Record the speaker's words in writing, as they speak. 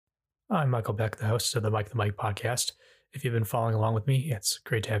I'm Michael Beck, the host of the Mike the Mike podcast. If you've been following along with me, it's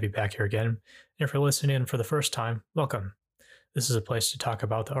great to have you back here again. And if you're listening in for the first time, welcome. This is a place to talk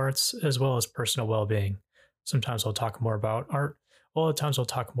about the arts as well as personal well-being. Sometimes I'll talk more about art, while other times I'll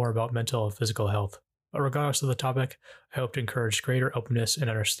talk more about mental and physical health. But regardless of the topic, I hope to encourage greater openness and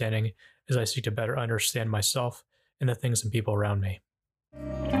understanding as I seek to better understand myself and the things and people around me.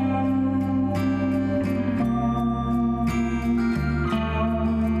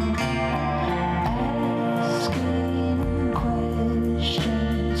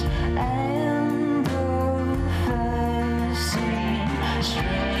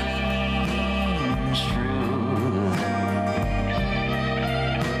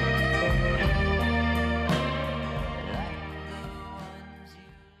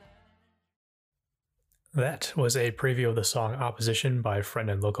 That was a preview of the song Opposition by friend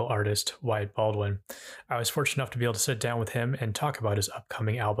and local artist Wyatt Baldwin. I was fortunate enough to be able to sit down with him and talk about his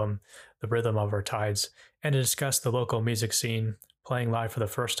upcoming album, The Rhythm of Our Tides, and to discuss the local music scene, playing live for the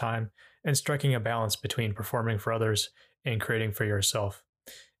first time, and striking a balance between performing for others and creating for yourself.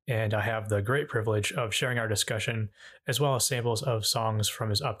 And I have the great privilege of sharing our discussion as well as samples of songs from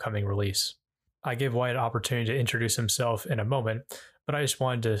his upcoming release. I give Wyatt an opportunity to introduce himself in a moment, but I just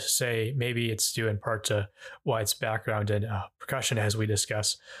wanted to say maybe it's due in part to Wyatt's background in percussion as we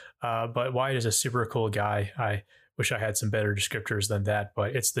discuss. But Wyatt is a super cool guy. I wish I had some better descriptors than that,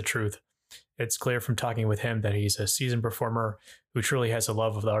 but it's the truth. It's clear from talking with him that he's a seasoned performer who truly has a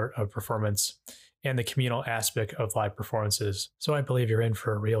love of the art of performance and the communal aspect of live performances. So I believe you're in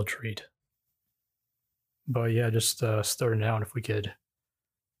for a real treat. But yeah, just starting out, if we could,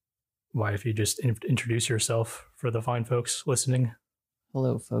 Wyatt, if you just introduce yourself for the fine folks listening.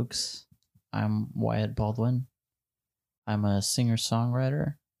 Hello, folks. I'm Wyatt Baldwin. I'm a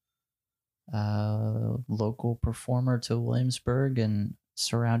singer-songwriter, local performer to Williamsburg and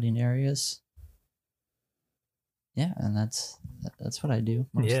surrounding areas. Yeah, and that's what I do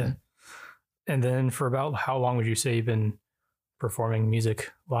mostly. Yeah. And then for about how long would you say you've been performing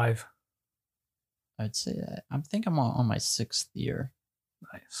music live? I'd say I think I'm on my 6th year.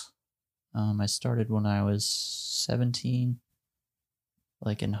 Nice. I started when I was 17,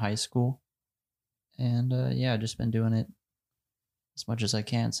 like in high school. And yeah, I've just been doing it as much as I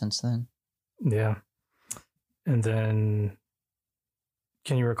can since then. Yeah. And then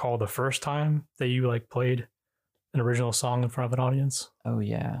can you recall the first time that you played an original song in front of an audience? Oh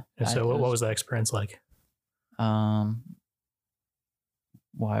yeah. And so what was that experience like? Well,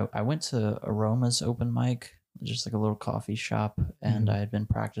 I went to Aroma's open mic, just like a little coffee shop, and I had been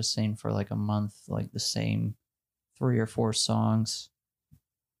practicing for like a month, like the same 3 or 4 songs.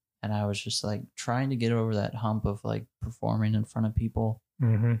 And I was just like trying to get over that hump of like performing in front of people.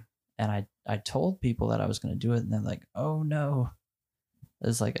 Mm-hmm. And I told people that I was going to do it, and they're like, "Oh no!"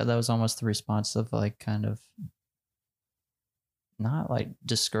 It's like that was almost the response of like kind of not like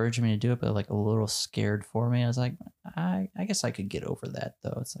discouraging me to do it, but like a little scared for me. I was like, I guess I could get over that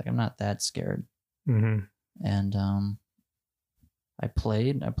though. It's like I'm not that scared. Mm-hmm. And I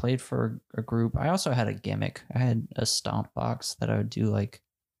played for a group. I also had a gimmick. I had a stomp box that I would do like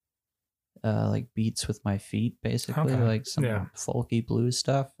beats with my feet, basically. Okay. Like some folky blues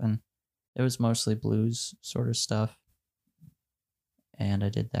stuff, and it was mostly blues sort of stuff. And I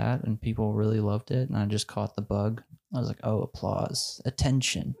did that, and people really loved it, and I just caught the bug. I was like, oh, applause,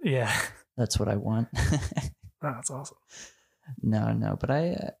 attention. Yeah. That's what I want. That's awesome. No, but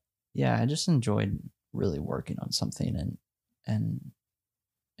I just enjoyed really working on something and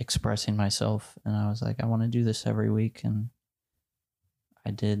expressing myself, and I was like, I want to do this every week. And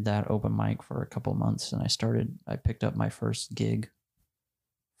I did that open mic for a couple months, and I picked up my first gig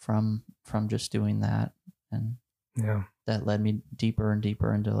from just doing that, and that led me deeper and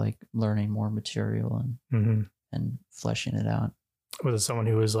deeper into like learning more material and fleshing it out. Was it someone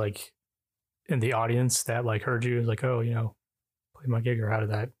who was like in the audience that like heard you, was like, oh, play my gig, or how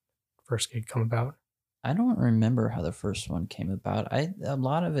did that first gig come about? I don't remember how the first one came about. A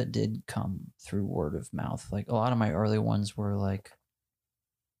lot of it did come through word of mouth. Like a lot of my early ones were like,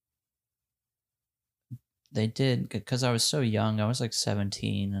 they did, because I was so young. I was like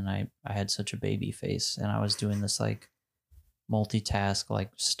 17, and I had such a baby face, and I was doing this like multitask,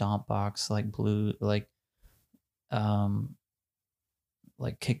 like stomp box, like blue, like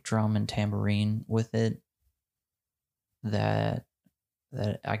kick drum and tambourine with it. That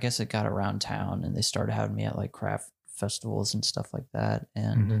I guess it got around town, and they started having me at like craft festivals and stuff like that.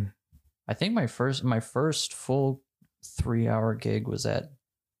 And I think my first full 3-hour gig was at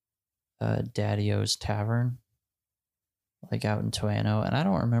Daddy-O's Tavern, like out in Toano, and I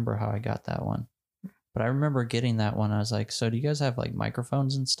don't remember how I got that one. But I remember getting that one. I was like, so do you guys have like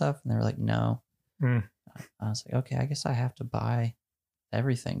microphones and stuff? And they were like, no. Mm. I was like, okay, I guess I have to buy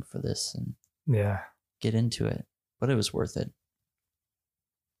everything for this and Yeah. get into it. But it was worth it.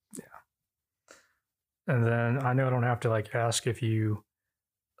 Yeah. And then I know I don't have to like ask if you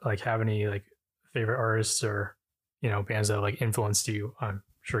like have any like favorite artists or, you know, bands that like influenced you. I'm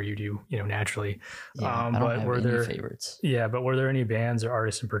sure you do, you know, naturally. Yeah, I don't But have were any there favorites. Yeah, but were there any bands or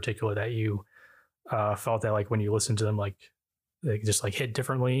artists in particular that you felt that like when you listened to them, like they just like hit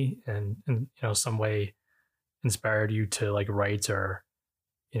differently and you know some way inspired you to like write or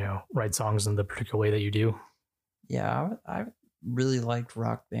you know write songs in the particular way that you do? Yeah, I really liked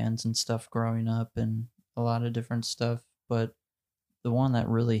rock bands and stuff growing up and a lot of different stuff. But the one that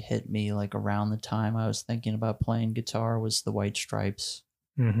really hit me like around the time I was thinking about playing guitar was the White Stripes.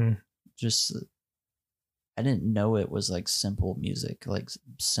 Mm-hmm. Just I didn't know it was like simple music, like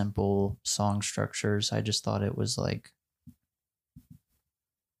simple song structures. I just thought it was like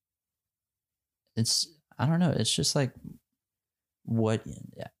I don't know, it's just like what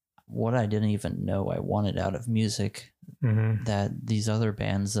what I didn't even know I wanted out of music Mm-hmm. that these other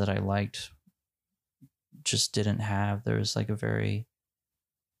bands that I liked just didn't have. There's like a very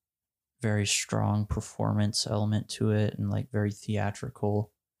very strong performance element to it and like very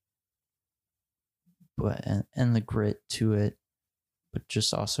theatrical, but and the grit to it, but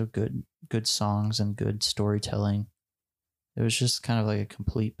just also good songs and good storytelling. It was just kind of like a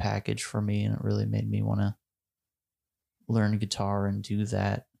complete package for me, and it really made me want to learn guitar and do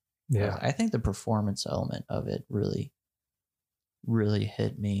that. Yeah. I think the performance element of it really really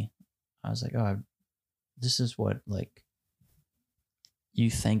hit me. I was like, oh, this is what like you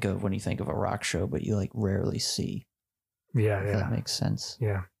think of when you think of a rock show, but you like rarely see. Yeah. If Yeah. that makes sense.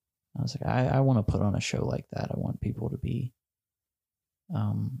 Yeah. I was like, I want to put on a show like that. I want people to be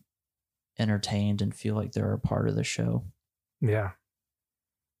entertained and feel like they're a part of the show. Yeah.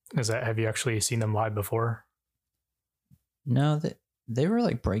 Have you actually seen them live before? No, they were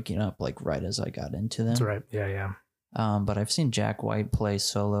like breaking up like right as I got into them. That's right. Yeah. Yeah. But I've seen Jack White play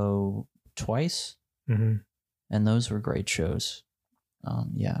solo twice, Mm-hmm. and those were great shows.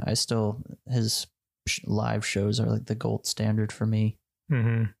 Yeah, I still his live shows are like the gold standard for me.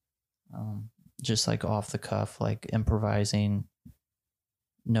 Mm-hmm. Just like off the cuff, like improvising,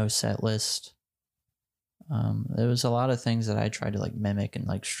 no set list. There was a lot of things that I tried to like mimic and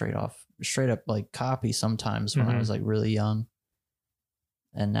like straight up like copy sometimes when I was like really young.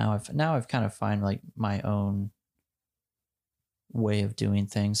 And now I've kind of find like my own way of doing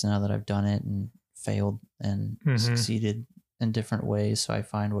things now that I've done it and failed and succeeded in different ways. So I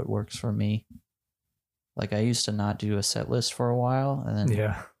find what works for me. Like I used to not do a set list for a while, and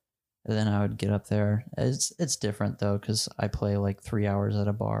then I would get up there. It's different though, because I play like 3 hours at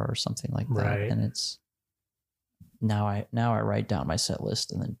a bar or something like that, Right. and it's now I write down my set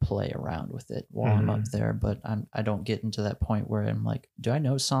list and then play around with it while I'm up there. But I don't get into that point where I'm like, do I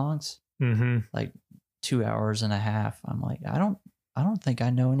know songs? Like 2 hours and a half. I'm like, I don't think I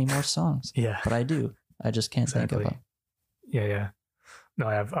know any more songs. Yeah. But I do. I just can't think of them. Yeah. Yeah. No,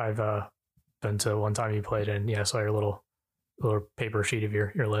 I've been to one time you played and yeah, saw your little paper sheet of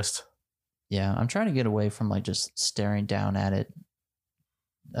your list. Yeah, I'm trying to get away from like just staring down at it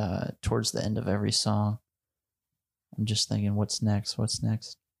towards the end of every song. I'm just thinking, what's next? What's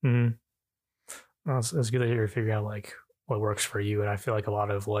next? Mm-hmm. Well, it's good that you're figuring out like what works for you, and I feel like a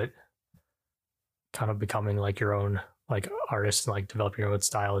lot of what kind of becoming like your own like artist and like developing your own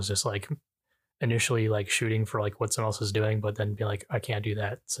style is just like initially like shooting for like what someone else is doing, but then be like, I can't do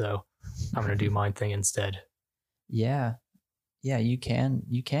that, so I'm gonna do my thing instead. Yeah, you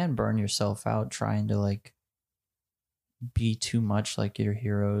can burn yourself out trying to like be too much like your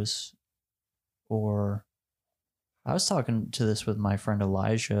heroes. Or I was talking to this with my friend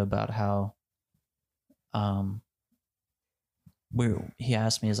Elijah about how he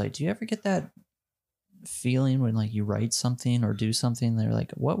asked me, is like, do you ever get that feeling when like you write something or do something, they're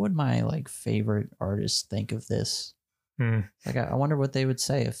like, what would my like favorite artist think of this? Like I wonder what they would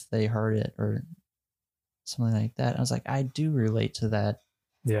say if they heard it or something like that. And I was like, I do relate to that.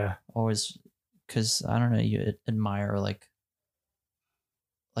 Yeah. Always, because I don't know, you admire like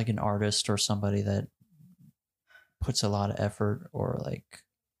an artist or somebody that puts a lot of effort or like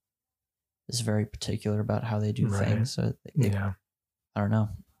is very particular about how they do things. So yeah, I don't know.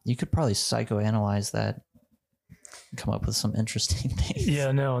 You could probably psychoanalyze that and come up with some interesting things.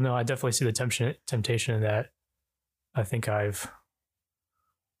 Yeah, no, I definitely see the temptation in that. I think I've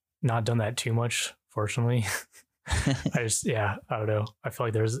not done that too much, fortunately. I don't know. I feel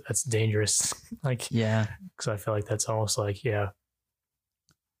like that's dangerous. Like, yeah, because I feel like that's almost like, yeah,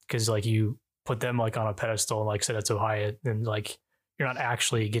 because like you put them like on a pedestal and like set it so high, and like you're not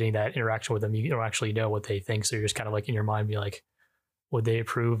actually getting that interaction with them. You don't actually know what they think, so you're just kind of like in your mind be like, would they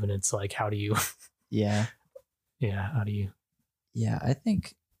approve? And it's like, how do you Yeah. yeah, how do you Yeah, I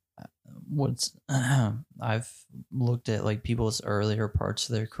think what's I've looked at like people's earlier parts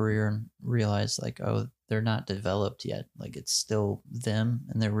of their career and realized like, oh, they're not developed yet. Like it's still them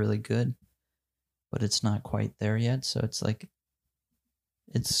and they're really good, but it's not quite there yet. So it's like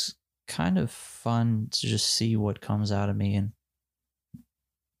it's kind of fun to just see what comes out of me,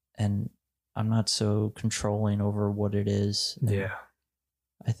 and I'm not so controlling over what it is. And yeah.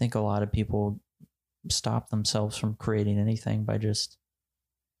 I think a lot of people stop themselves from creating anything by just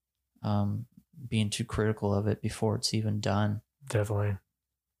being too critical of it before it's even done. Definitely.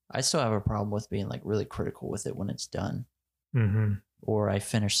 I still have a problem with being like really critical with it when it's done. Mm-hmm. Or I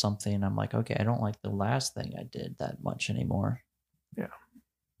finish something and I'm like, okay, I don't like the last thing I did that much anymore. Yeah.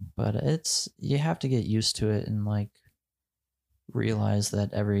 But you have to get used to it and like realize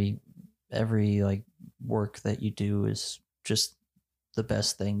that every like work that you do is just the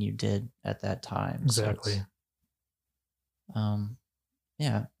best thing you did at that time. Exactly. So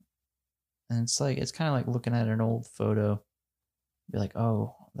yeah. And it's kind of like looking at an old photo, be like,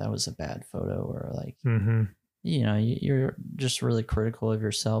 oh, that was a bad photo, or like, mm-hmm. You're just really critical of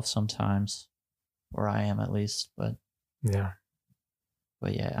yourself sometimes, or I am at least. But yeah,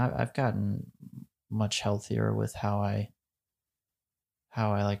 I've gotten much healthier with how I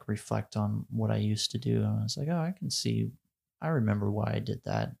like reflect on what I used to do. And I was like, oh, I remember why I did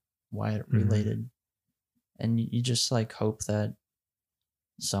that, why it related. Mm-hmm. And you just like hope that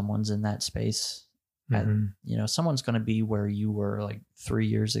someone's in that space. Mm-hmm. Someone's going to be where you were like 3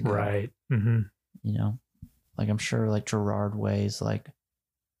 years ago. Right. Mm-hmm. Like I'm sure like Gerard Way's like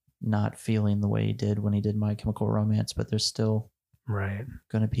not feeling the way he did when he did My Chemical Romance, but there's still right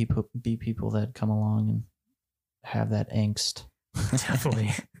going to be people that come along and have that angst.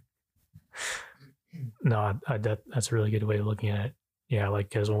 Definitely. No, that's a really good way of looking at it. Yeah, like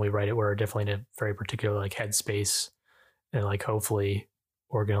because when we write it, we're definitely in a very particular like headspace, and like hopefully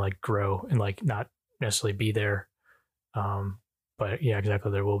we're gonna like grow and like not necessarily be there. But yeah,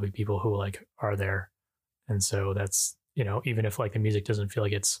 exactly. There will be people who like are there, and so that's even if like the music doesn't feel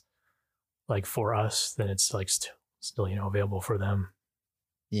like it's like for us, then it's like still available for them.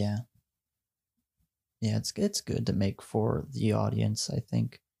 Yeah. Yeah, it's good to make for the audience. I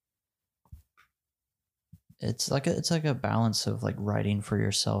think it's like a balance of like writing for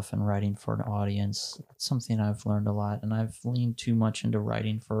yourself and writing for an audience. It's something I've learned a lot, and I've leaned too much into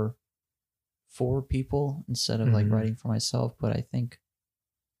writing for people instead of like writing for myself. But I think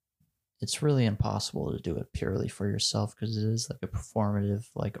it's really impossible to do it purely for yourself because it is like a performative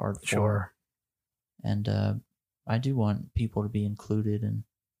like art form. Sure. And I do want people to be included and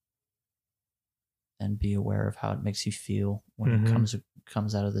be aware of how it makes you feel when it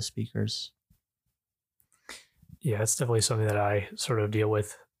comes out of the speakers. Yeah, it's definitely something that I sort of deal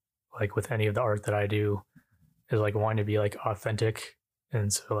with, like with any of the art that I do, is like wanting to be like authentic,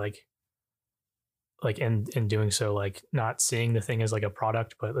 and so like in doing so, like not seeing the thing as like a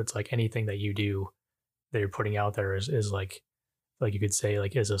product, but it's like anything that you do that you're putting out there is like you could say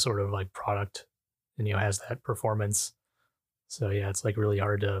like is a sort of like product, and has that performance. So yeah, it's like really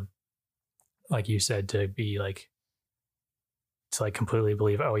hard to, like you said, to be like to like completely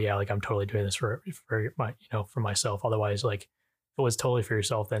believe, oh yeah, like I'm totally doing this for my for myself. Otherwise, like if it was totally for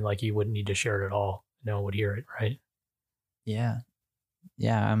yourself, then like you wouldn't need to share it at all. No one would hear it, right? Yeah.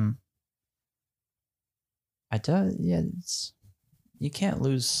 I do. Yeah, you can't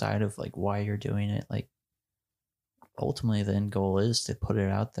lose sight of like why you're doing it. Like ultimately, the end goal is to put it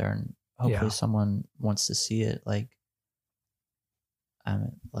out there, and hopefully someone wants to see it. Like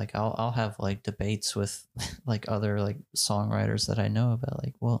I'll have like debates with like other like songwriters that I know about,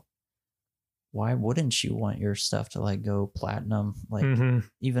 like, well, why wouldn't you want your stuff to like go platinum? Like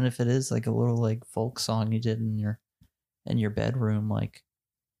even if it is like a little like folk song you did in your bedroom, like,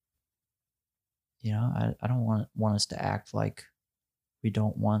 I don't want us to act like we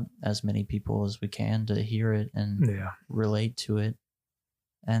don't want as many people as we can to hear it and relate to it.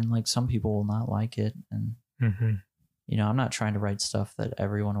 And like some people will not like it, and I'm not trying to write stuff that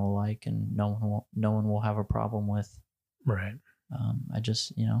everyone will like and no one will have a problem with. Right. I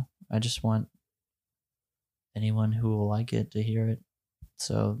just want anyone who will like it to hear it.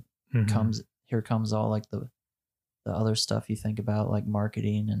 So here comes all like the other stuff you think about, like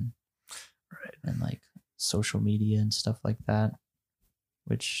marketing and like social media and stuff like that,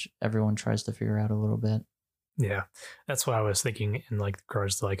 which everyone tries to figure out a little bit. Yeah. That's what I was thinking in like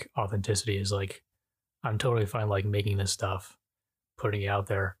regards to like authenticity, is like I'm totally fine like making this stuff, putting it out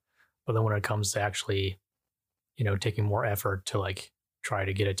there, But then when it comes to actually, taking more effort to like try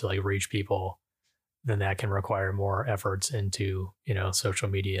to get it to like reach people, then that can require more efforts into, social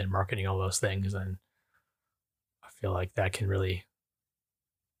media and marketing, all those things. And I feel like that can really,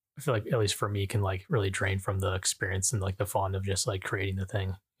 I feel like at least for me, can like really drain from the experience and like the fun of just like creating the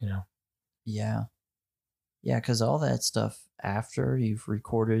thing. Yeah. Yeah, because all that stuff after you've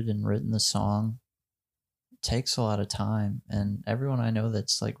recorded and written the song takes a lot of time. And everyone I know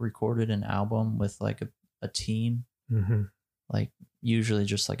that's like recorded an album with like a team, Mm-hmm. like usually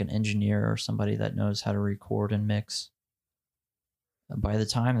just like an engineer or somebody that knows how to record and mix, by the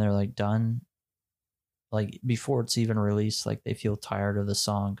time they're like done, like before it's even released, like they feel tired of the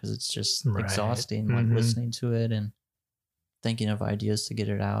song because it's just Right. exhausting, like Mm-hmm. listening to it and thinking of ideas to get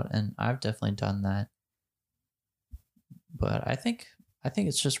it out. And I've definitely done that. But I think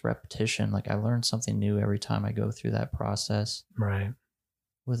it's just repetition. Like I learn something new every time I go through that process Right.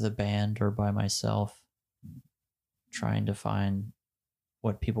 with a band or by myself, trying to find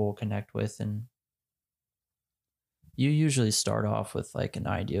what people will connect with. And you usually start off with like an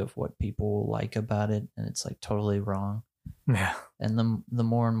idea of what people will like about it, and it's like totally wrong. Yeah. And the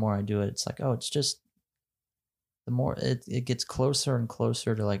more and more I do it, it's like, oh, it's just the more it gets closer and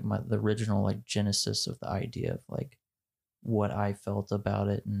closer to like the original like genesis of the idea of like what I felt about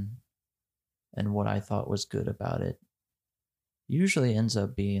it and what I thought was good about it. Usually ends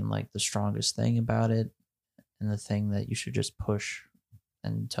up being like the strongest thing about it and the thing that you should just push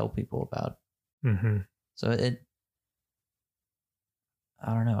and tell people about. Mm-hmm. So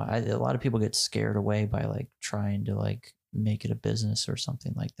I don't know. A lot of people get scared away by like trying to like make it a business or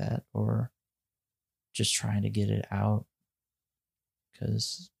something like that, or just trying to get it out,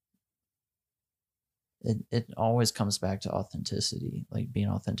 because it always comes back to authenticity, like being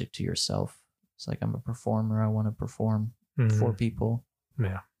authentic to yourself. It's like, I'm a performer. I want to perform for people.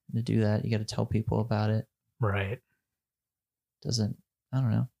 Yeah. To do that, you got to tell people about it. Right. I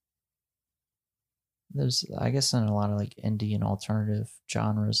don't know. There's, I guess, in a lot of like indie and alternative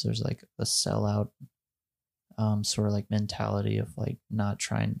genres, there's like a sellout sort of like mentality of like not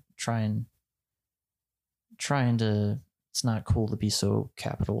trying to, it's not cool to be so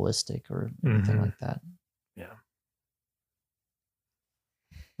capitalistic or anything like that. Yeah.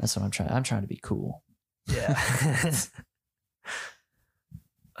 That's what I'm trying to be cool. Yeah.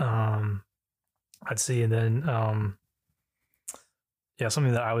 I'd see. And then, yeah,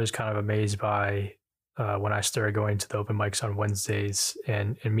 something that I was kind of amazed by when I started going to the open mics on Wednesdays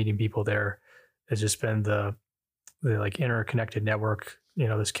and meeting people there has just been the like interconnected network,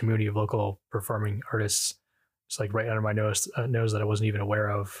 this community of local performing artists. It's like right under my nose that I wasn't even aware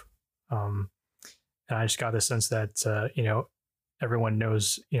of. And I just got the sense that, everyone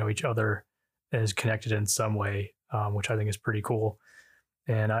knows, each other and is connected in some way, which I think is pretty cool.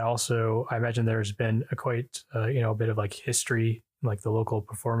 And I imagine there's been a quite, a bit of like history, like the local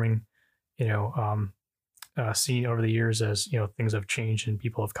performing, scene over the years as, things have changed and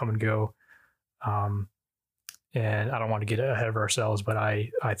people have come and go. And I don't want to get ahead of ourselves, but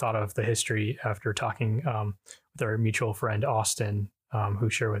I thought of the history after talking with our mutual friend, Austin, who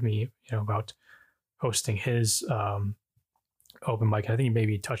shared with me, about hosting his open mic. I think you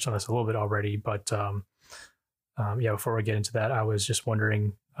maybe touched on this a little bit already, but yeah, before we get into that, I was just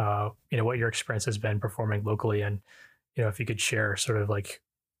wondering, what your experience has been performing locally, and if you could share sort of like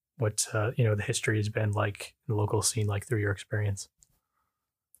what the history has been like in the local scene, like through your experience.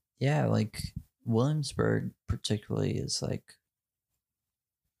 Yeah, like Williamsburg particularly is like,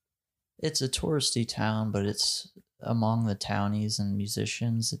 it's a touristy town, but it's among the townies and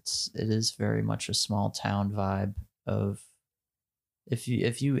musicians. It is very much a small town vibe of, if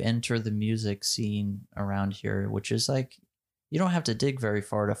you enter the music scene around here, which is like, you don't have to dig very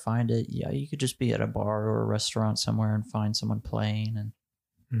far to find it. Yeah, you could just be at a bar or a restaurant somewhere and find someone playing, and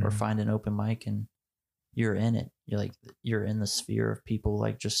or find an open mic, and you're in it. You're in the sphere of people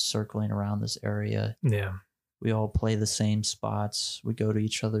like just circling around this area. Yeah. We all play the same spots. We go to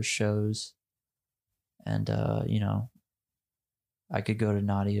each other's shows. And I could go to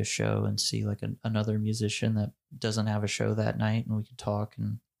Nadia's show and see like another musician that doesn't have a show that night, and we could talk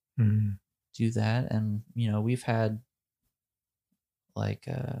and do that. And we've had like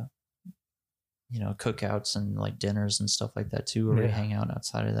cookouts and like dinners and stuff like that too, where we hang out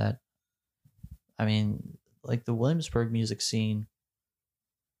outside of that. I mean, like the Williamsburg music scene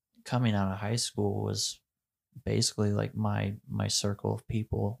coming out of high school was basically like my circle of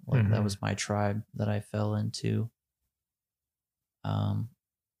people. Like that was my tribe that I fell into. And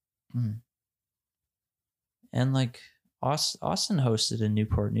like Austin hosted in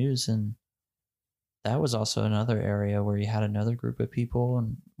Newport News, and that was also another area where you had another group of people,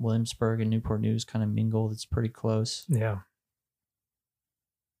 and Williamsburg and Newport News kind of mingled. It's pretty close. Yeah.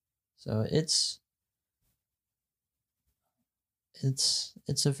 So it's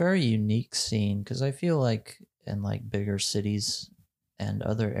a very unique scene, because I feel like in like bigger cities and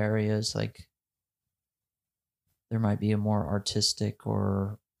other areas, like there might be a more artistic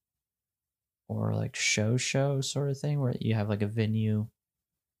or like show sort of thing where you have like a venue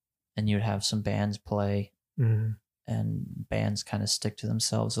and you'd have some bands play, Mm-hmm. and bands kind of stick to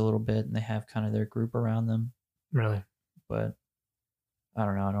themselves a little bit and they have kind of their group around them. Really? But I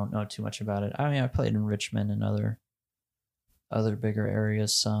don't know. I don't know too much about it. I mean, I played in Richmond and other bigger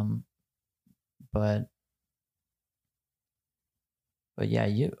areas some, but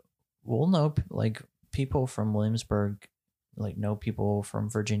yeah, we'll know like people from Williamsburg, like know people from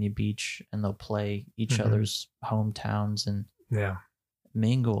Virginia Beach, and they'll play each Mhm. other's hometowns and Yeah.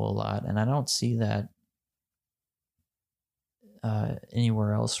 mingle a lot. And I don't see that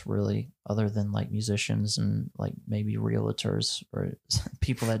anywhere else really, other than like musicians and like maybe realtors or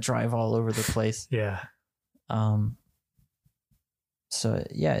people that drive all over the place. Yeah. So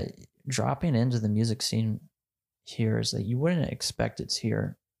yeah, dropping into the music scene here is that you wouldn't expect it's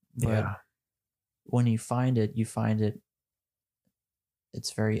here, but Yeah. when you find it,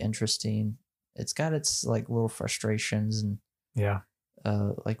 it's very interesting. It's got its like little frustrations and Yeah.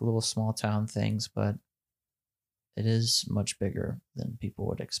 like little small town things, but it is much bigger than people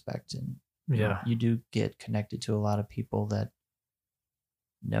would expect. And Yeah. you do get connected to a lot of people that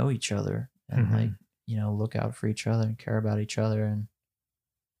know each other and Mhm. like, look out for each other and care about each other. And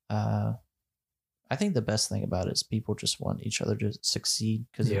I think the best thing about it is people just want each other to succeed,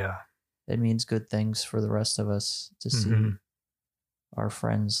 because Yeah. it means good things for the rest of us to see Mhm. our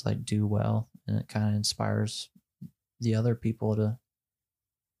friends like do well, and it kind of inspires the other people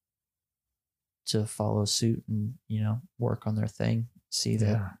to follow suit and work on their thing, see that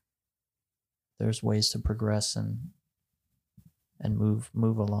Yeah. there's ways to progress and move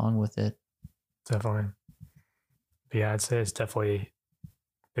along with it. Definitely. But yeah, I'd say it's definitely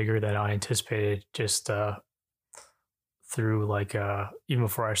bigger than I anticipated. Just through like even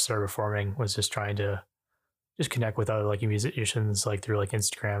before I started performing, was just trying to just connect with other like musicians like through like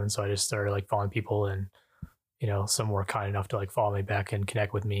Instagram, and so I just started like following people, and some were kind enough to like follow me back and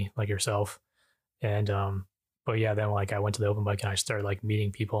connect with me, like yourself. And but yeah, then like I went to the open mic and I started like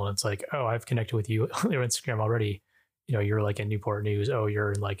meeting people, and it's like, oh, I've connected with you on your Instagram already. You're like in Newport News. Oh,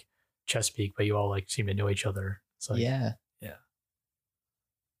 you're in like Chesapeake, but you all like seem to know each other. It's like, Yeah. yeah.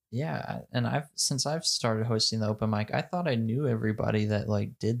 Yeah, and since I've started hosting the open mic, I thought I knew everybody that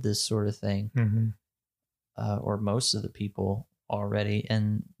like did this sort of thing, Mm-hmm. or most of the people already,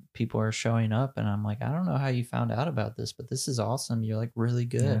 and people are showing up, and I'm like, I don't know how you found out about this, but this is awesome. You're like really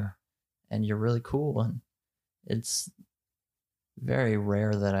good, Yeah. and you're really cool, and it's very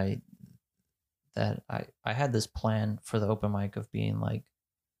rare that I had this plan for the open mic of being like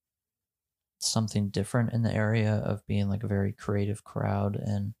something different in the area, of being like a very creative crowd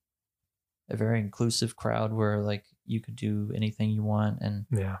and a very inclusive crowd where like you could do anything you want, and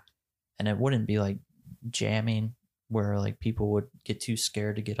Yeah. it wouldn't be like jamming where like people would get too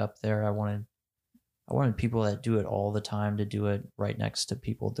scared to get up there. I wanted people that do it all the time to do it right next to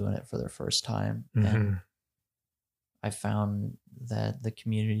people doing it for their first time. Mm-hmm. And I found that the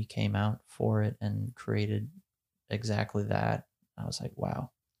community came out for it and created exactly that. I was like,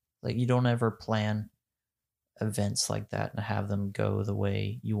 wow, like you don't ever plan events like that and have them go the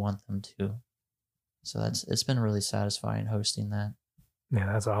way you want them to. So it's been really satisfying hosting that.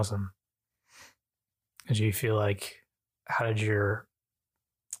 Yeah, that's awesome. Did you feel like, how did your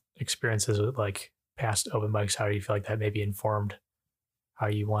experiences with like past open mics, how do you feel like that maybe informed how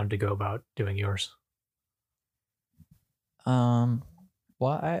you wanted to go about doing yours?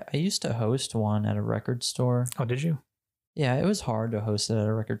 Well, I used to host one at a record store. Oh, did you? Yeah, it was hard to host it at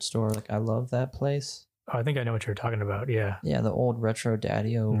a record store. Like I love that place. Oh, I think I know what you're talking about. Yeah. Yeah, the old Retro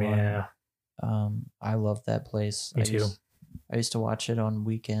Daddy-O one. Yeah. I love that place. Me too. I used to watch it on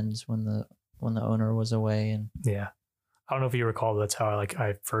weekends when the owner was away. And Yeah. I don't know if you recall, but that's how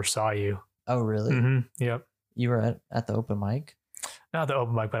I first saw you. oh, really? Mm-hmm. Yep. You were at the open mic? Not the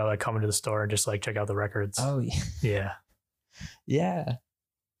open mic, but I like come into the store and just like check out the records. Oh, yeah. Yeah. Yeah.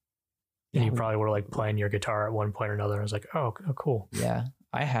 And you probably were like playing your guitar at one point or another. I was like, oh, cool. Yeah.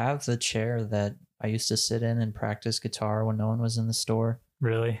 I have the chair that I used to sit in and practice guitar when no one was in the store.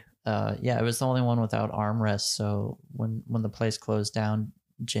 Really? Yeah, it was the only one without armrests. So when the place closed down,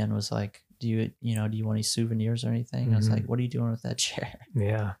 Jen was like, do you want any souvenirs or anything? Mm-hmm. I was like, what are you doing with that chair?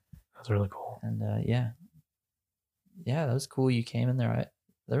 Yeah. That was really cool. And yeah, that was cool. You came in there.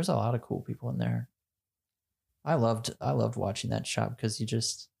 There was a lot of cool people in there. I loved watching that shop because you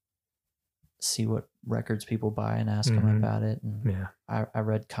just see what records people buy and ask them about it. And Yeah. I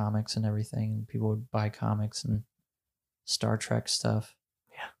read comics and everything, and people would buy comics and Star Trek stuff.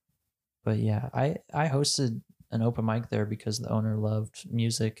 Yeah. But yeah, I hosted an open mic there because the owner loved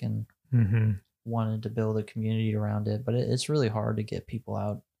music and wanted to build a community around it. But it's really hard to get people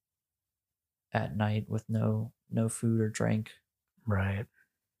out at night with no food or drink, Right.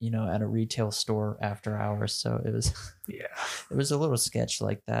 at a retail store after hours. So it was Yeah. it was a little sketch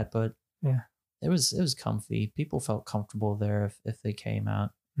like that, but Yeah. it was comfy. People felt comfortable there if they came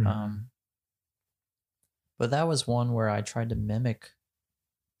out. But that was one where I tried to mimic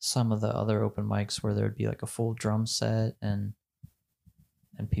some of the other open mics where there'd be like a full drum set and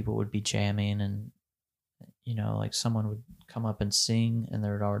people would be jamming, and like someone would come up and sing and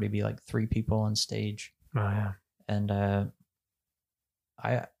there would already be like 3 people on stage. Oh yeah. And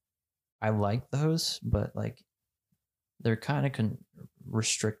I like those, but like they're kind of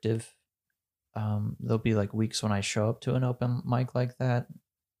restrictive. There'll be like weeks when I show up to an open mic like that,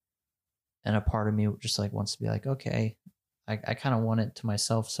 and a part of me just like wants to be like, okay, I kind of want it to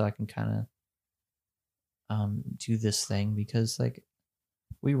myself so I can kind of do this thing, because like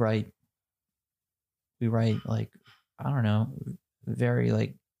we write like, I don't know, very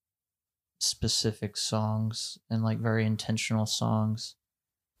like specific songs and like very intentional songs.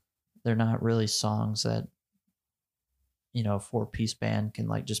 They're not really songs that a 4-piece band can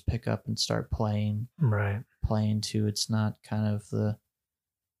like just pick up and start playing to. It's not kind of the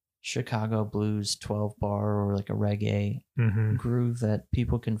Chicago blues 12 bar or like a reggae groove that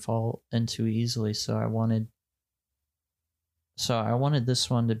people can fall into easily. So I wanted this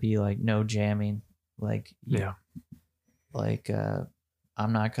one to be like no jamming. Like,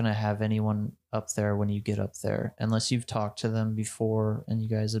 I'm not going to have anyone up there when you get up there unless you've talked to them before and you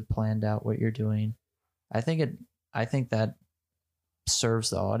guys had planned out what you're doing. I think that serves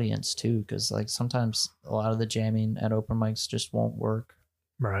the audience too, because like sometimes a lot of the jamming at open mics just won't work.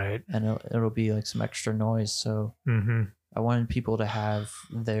 Right. And it'll be like some extra noise. So I wanted people to have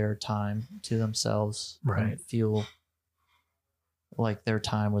their time to themselves, right? And feel like their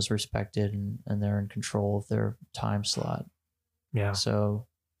time was respected and they're in control of their time slot. Yeah. So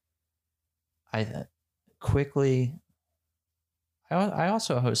I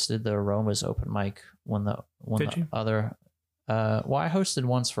also hosted the Aromas open mic when I hosted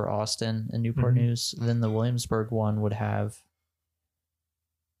once for Austin and Newport News. Then the Williamsburg one would have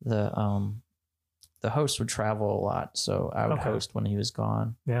the host would travel a lot, so I would host when he was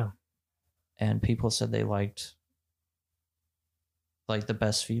gone. Yeah. And people said they liked, like, the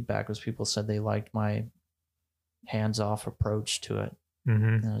best feedback was people said they liked my hands-off approach to it.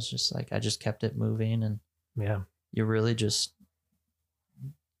 And it was just like I just kept it moving, and you're really just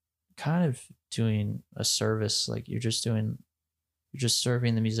kind of doing a service. Like you're just serving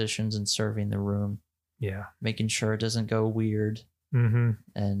the musicians and serving the room. Yeah. Making sure it doesn't go weird.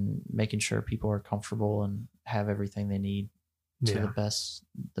 And making sure people are comfortable and have everything they need to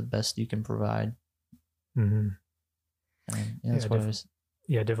the best you can provide. And that's what it is.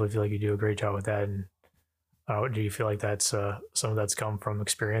 Yeah, I definitely feel like you do a great job with that. And do you feel like that's some of that's come from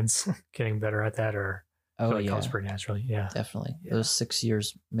experience, getting better at that, or it comes pretty naturally? Yeah, definitely. Those 6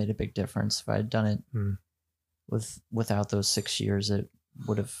 years made a big difference. If I had done it without those 6 years, it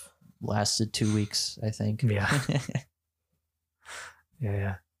would have lasted 2 weeks, I think. Yeah.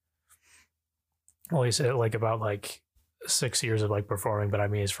 Yeah. Well, you said like about like 6 years of like performing, but I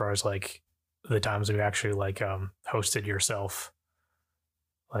mean, as far as like the times you actually like hosted yourself,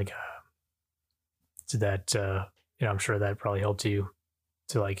 like did that I'm sure that probably helped you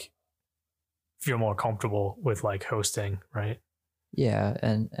to like feel more comfortable with like hosting, right? Yeah,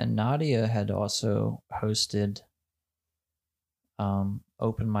 and Nadia had also hosted open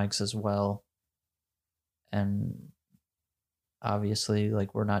mics as well, and obviously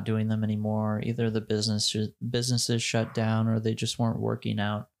like we're not doing them anymore. Either the businesses shut down, or they just weren't working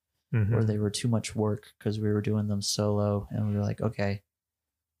out, or they were too much work because we were doing them solo. And we were like, okay,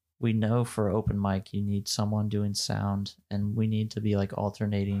 we know for open mic you need someone doing sound, and we need to be like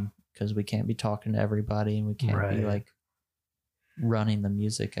alternating because we can't be talking to everybody, and we can't be like running the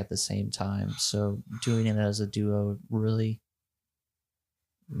music at the same time. So doing it as a duo really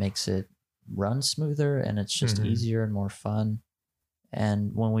makes it run smoother, and it's just easier and more fun.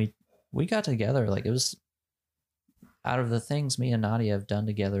 And when we got together, like it was, out of the things me and Nadia have done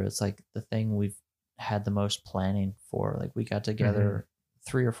together, it's like the thing we've had the most planning for. Like we got together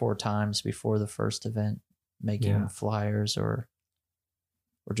 3 or 4 times before the first event, making flyers or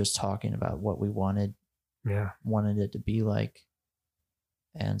just talking about what we wanted it to be like.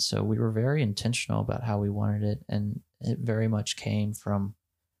 And so we were very intentional about how we wanted it, and it very much came from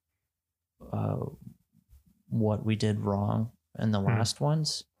what we did wrong in the last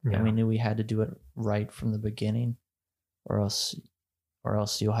ones, and we knew we had to do it right from the beginning, or else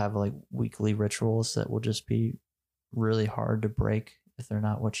you'll have like weekly rituals that will just be really hard to break if they're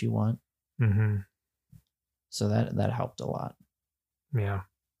not what you want. So that helped a lot. Yeah.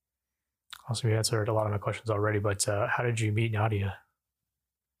 Also, you answered a lot of my questions already, but how did you meet Nadia?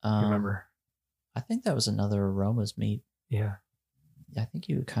 Remember? I think that was another Aromas meet. Yeah. I think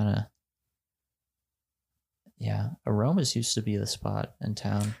you kind of. Yeah, Aromas used to be the spot in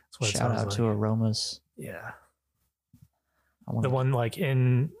town. Shout out to Aromas. Yeah. The one like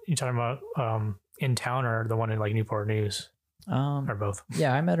you talking about in town, or the one in like Newport News? Or both?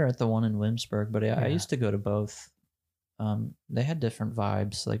 Yeah, I met her at the one in Williamsburg, but I used to go to both. They had different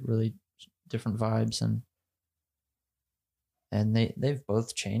vibes, like really different vibes, and they've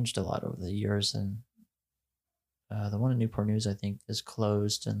both changed a lot over the years. And the one in Newport News, I think, is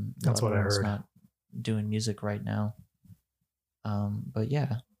closed, and that's what I heard. Not doing music right now. But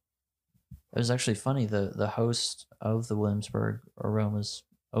yeah, it was actually funny. The host of the Williamsburg Aromas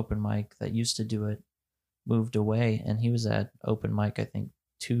open mic that used to do it moved away, and he was at open mic, I think,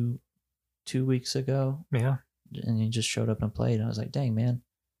 two weeks ago. Yeah. And he just showed up and played. And I was like, dang, man,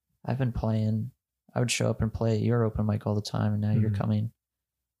 I've been playing. I would show up and play at your open mic all the time, and now you're coming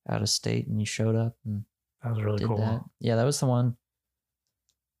out of state, and you showed up. And that was really cool. That. Yeah, that was the one.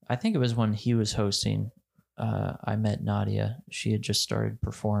 I think it was when he was hosting. I met Nadia. She had just started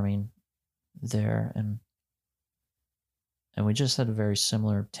performing there, and we just had a very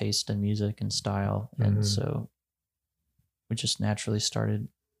similar taste in music and style, and so we just naturally started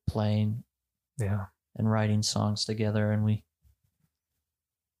playing, and writing songs together, and we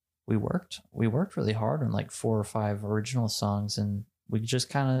worked really hard on like 4 or 5 original songs, and we just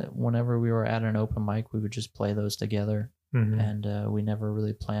kind of, whenever we were at an open mic, we would just play those together. And we never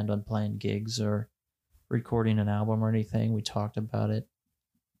really planned on playing gigs or recording an album or anything. We talked about it,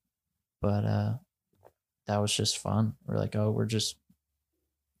 but that was just fun. We're like, oh, we're just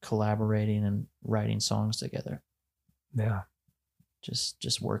collaborating and writing songs together. Yeah,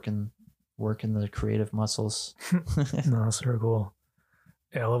 just working the creative muscles. No, that's super cool.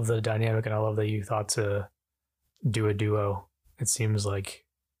 Yeah, I love the dynamic, and I love that you thought to do a duo. It seems like,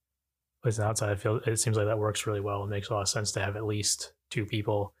 as an outside field, it seems like that works really well. It makes a lot of sense to have at least 2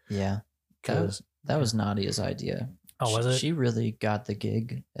 people. Yeah, because that was Nadia's idea. Oh, was it? She really got the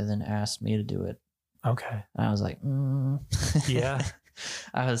gig and then asked me to do it. Okay. And I was like, yeah.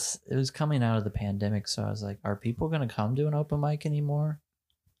 It was coming out of the pandemic, so I was like, are people going to come to an open mic anymore?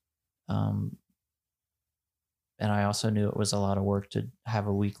 And I also knew it was a lot of work to have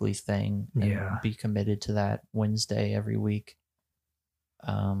a weekly thing and be committed to that Wednesday every week.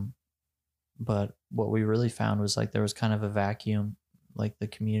 But what we really found was like there was kind of a vacuum, like the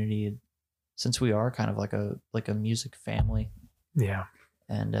community, since we are kind of like a music family. Yeah.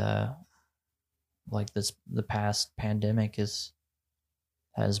 And like the past pandemic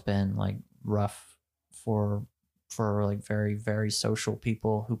has been like rough for like very, very social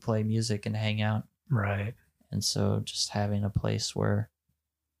people who play music and hang out. Right. And so just having a place where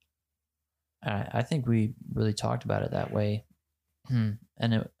I think we really talked about it that way. And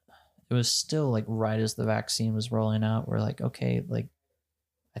it was still like right as the vaccine was rolling out. We're like, okay, like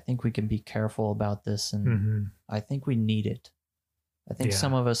I think we can be careful about this, and I think we need it. I think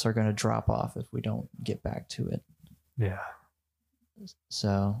some of us are going to drop off if we don't get back to it. Yeah.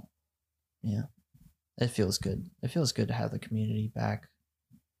 So, yeah, it feels good. It feels good to have the community back.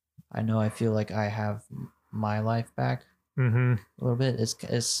 I know I feel like I have my life back a little bit.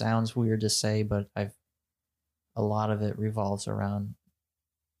 It sounds weird to say, but a lot of it revolves around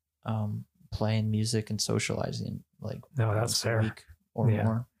playing music and socializing, like that's fair. A week or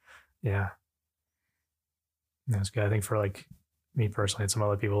more. Yeah, that's good. I think for like me personally and some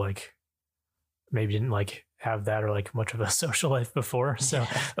other people, like maybe didn't like have that or like much of a social life before, so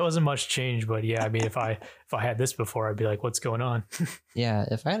it wasn't much change. But yeah, I mean, if I had this before, I'd be like, what's going on? Yeah,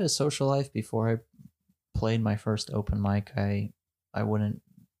 if I had a social life before I played my first open mic, I wouldn't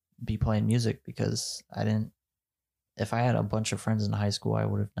be playing music, because I didn't. If I had a bunch of friends in high school, I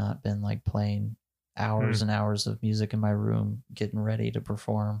would have not been like playing hours and hours of music in my room, getting ready to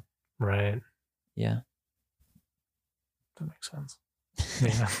perform. Right. Yeah. That makes sense.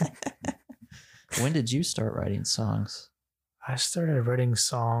 Yeah. When did you start writing songs? I started writing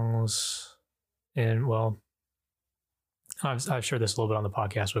songs well, I've shared this a little bit on the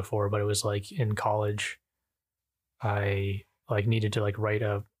podcast before, but it was like in college, I like needed to like write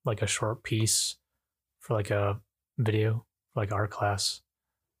a short piece for like a video, for like art class.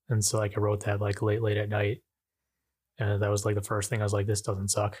 And so like I wrote that like late at night, and that was like the first thing I was like, this doesn't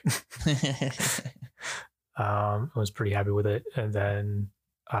suck. I was pretty happy with it, and then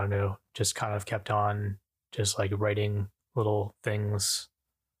I don't know, just kind of kept on just like writing little things,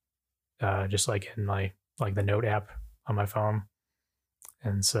 just like in like the note app on my phone.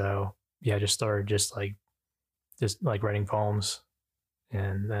 And so yeah, I just started just like writing poems,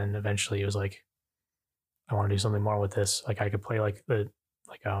 and then eventually it was like I want to do something more with this. Like I could play like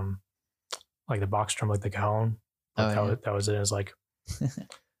like the box drum, like the cajon, but that was it. It was like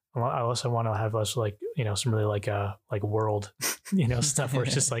I also want to have less like some really like world stuff where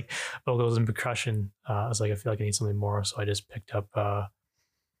it's just like vocals and percussion. I was like I feel like I need something more, so I just picked up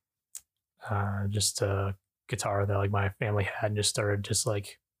just a guitar that like my family had and just started just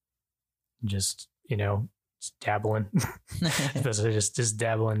dabbling, just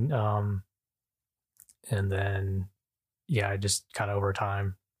dabbling. And then yeah, I just kind of over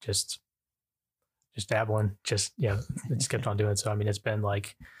time just dabbling, I just kept on doing it. So I mean, it's been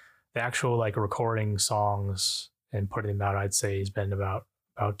like the actual like recording songs and putting them out, I'd say has been about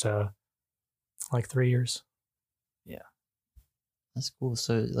like 3 years. Yeah, that's cool.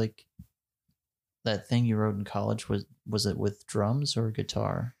 So like that thing you wrote in college, was it with drums or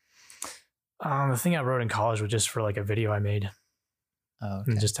guitar? The thing I wrote in college was just for like a video I made. Oh,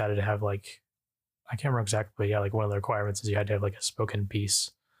 okay. And just had to have like, I can't remember exactly, but yeah, like one of the requirements is you had to have like a spoken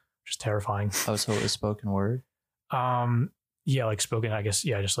piece, which is terrifying. Oh, so it was spoken word? Yeah, like spoken, I guess.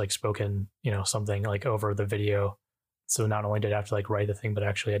 Yeah, just like spoken, something like over the video. So not only did I have to like write the thing, but I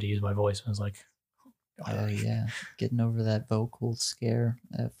actually had to use my voice. And I was like, oh yeah, getting over that vocal scare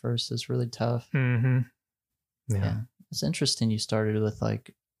at first is really tough. Mm-hmm. Yeah, it's interesting. You started with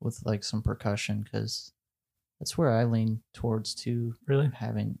like some percussion, because that's where I lean towards too. Really,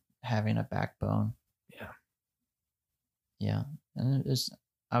 having a backbone. Yeah, and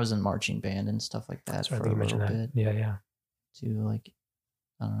I was in marching band and stuff like that for a little bit. Yeah. To like,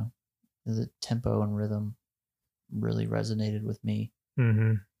 I don't know, the tempo and rhythm really resonated with me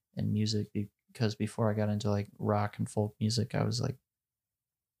in music, because before I got into like rock and folk music, I was like,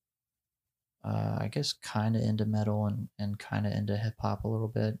 I guess kind of into metal and kind of into hip hop a little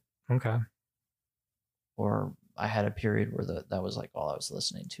bit. Okay. Or I had a period where that was like all I was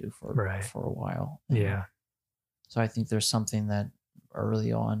listening to for a while. And yeah. So I think there's something that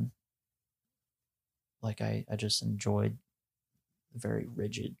early on, like I just enjoyed very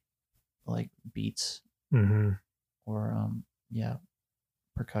rigid like beats, or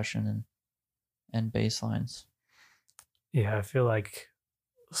percussion and bass lines. Yeah, I feel like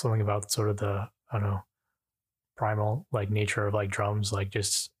something about sort of the, I don't know, primal like nature of like drums like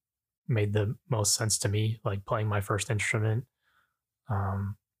just made the most sense to me. Like playing my first instrument,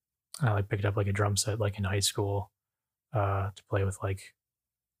 I like picked up like a drum set like in high school to play with like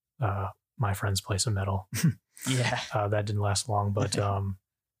my friends play some metal. Yeah. That didn't last long, but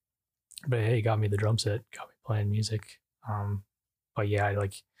hey, it got me the drum set, got me playing music. But yeah, I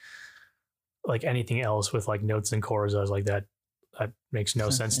like anything else with like notes and chords, I was like that makes no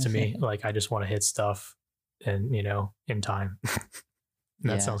sense to me. Like I just want to hit stuff and in time.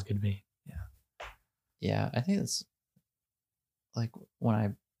 That sounds good to me. Yeah, I think it's like when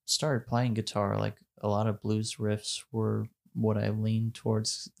I started playing guitar, like a lot of blues riffs were what I leaned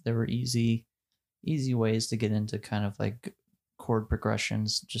towards. There were easy ways to get into kind of like chord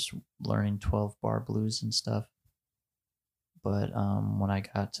progressions, just learning 12-bar blues and stuff. But when I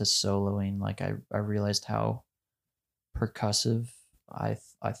got to soloing, like I realized how percussive I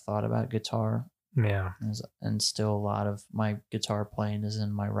thought about guitar. Yeah. And still a lot of my guitar playing is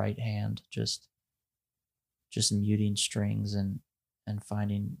in my right hand, just muting strings and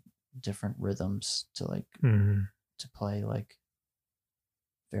finding different rhythms to like to play like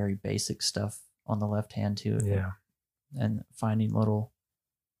very basic stuff on the left hand too. Yeah. And finding little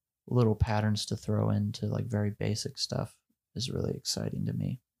patterns to throw into like very basic stuff is really exciting to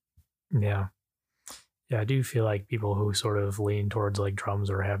me. Yeah. Yeah, I do feel like people who sort of lean towards like drums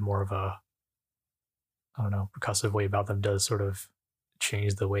or have more of a, I don't know, percussive way about them does sort of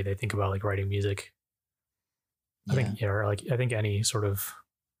change the way they think about like writing music. I think, or like I think any sort of,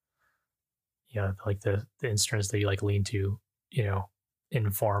 like the instruments that you like lean to,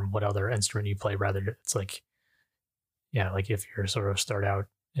 inform what other instrument you play. Rather, it's like, like if you're sort of start out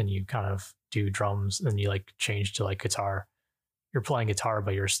and you kind of do drums and you like change to like guitar, you're playing guitar,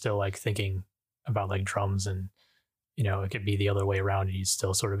 but you're still like thinking about like drums, and it could be the other way around, and you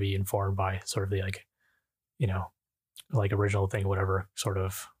still sort of be informed by sort of the like like original thing, whatever sort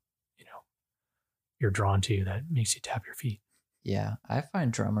of you're drawn to that makes you tap your feet. Yeah, I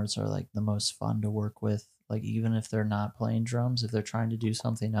find drummers are like the most fun to work with. like even if they're not playing drums, if they're trying to do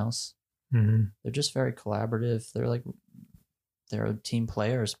something else, they're just very collaborative. They're team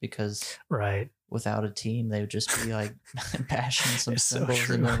players, because Right. without a team, they would just be like bashing some It's so cymbals in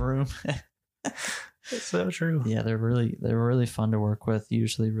true. their room. It's so true. Yeah, they're really fun to work with.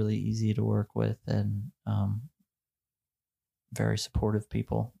 Usually, really easy to work with, and very supportive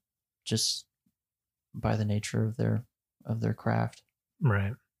people, just by the nature of their craft.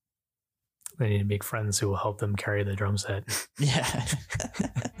 Right. They need to make friends who will help them carry the drum set. Yeah. The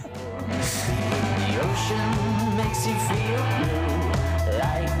ocean makes you feel blue,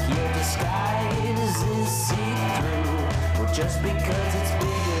 like your disguise is see-through. Well, just because it's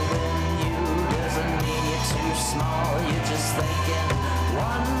bigger than you doesn't mean you're too small. You're just thinking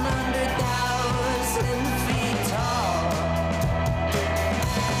 100,000 feet tall.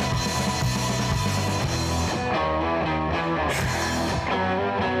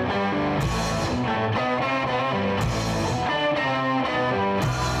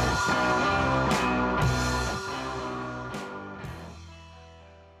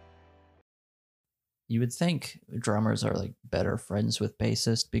 You would think drummers are like better friends with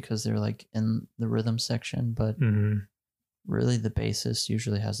bassist because they're like in the rhythm section, but really the bassist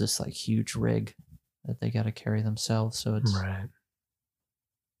usually has this like huge rig that they got to carry themselves. So it's Right.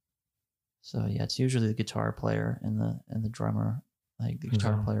 So yeah, it's usually the guitar player and the drummer. Like the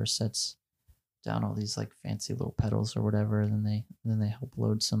guitar Yeah. player sets down all these like fancy little pedals or whatever, and then they help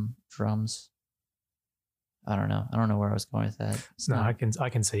load some drums. I don't know where I was going with that. It's No, not- I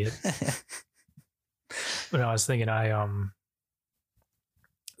can see it. But I was thinking, the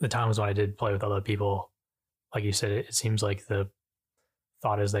times when I did play with other people, like you said, it seems like the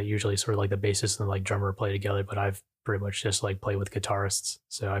thought is that usually sort of like the bassist and like drummer play together, but I've pretty much just like play with guitarists.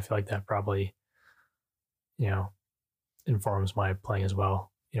 So I feel like that probably, informs my playing as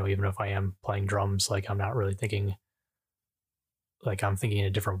well. Even if I am playing drums, like I'm not really thinking, like I'm thinking in a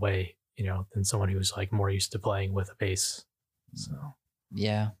different way, than someone who's like more used to playing with a bass. So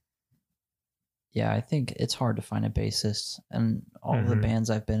Yeah. Yeah, I think it's hard to find a bassist. And all the bands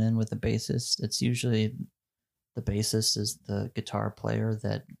I've been in with a bassist, it's usually the bassist is the guitar player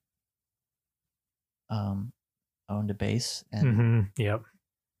that owned a bass. And Yep.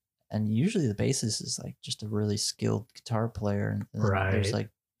 and usually the bassist is like just a really skilled guitar player. And then there's Right. like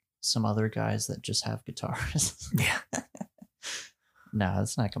some other guys that just have guitars. Yeah. No,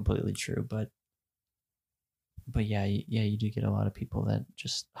 that's not completely true, but yeah, you do get a lot of people that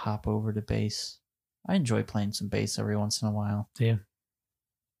just hop over to bass. I enjoy playing some bass every once in a while. Yeah.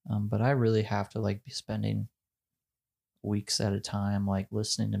 But I really have to like be spending weeks at a time, like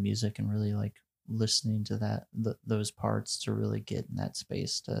listening to music and really like listening to those parts to really get in that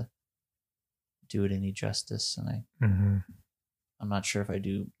space to do it any justice. And I'm not sure if I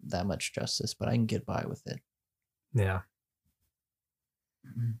do that much justice, but I can get by with it. Yeah.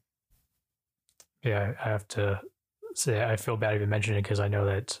 Yeah, I have to say I feel bad even mentioning it because I know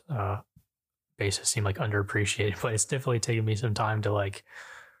that bassists seem like underappreciated, but it's definitely taken me some time to like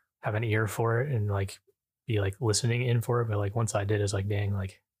have an ear for it and like be like listening in for it. But like once I did, it's like, dang,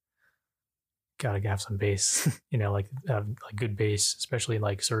 like gotta have some bass, like good bass, especially in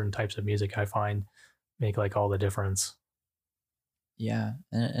like certain types of music. I find make like all the difference. Yeah,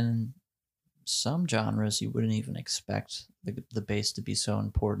 and some genres you wouldn't even expect the bass to be so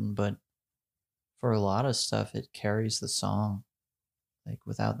important, but for a lot of stuff it carries the song. Like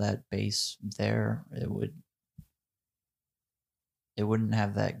without that bass there, it wouldn't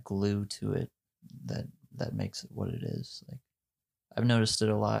have that glue to it that makes it what it is. Like I've noticed it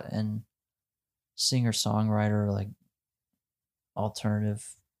a lot in singer-songwriter, like alternative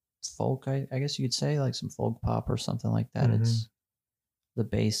folk, I guess you could say, like some folk pop or something like that. It's the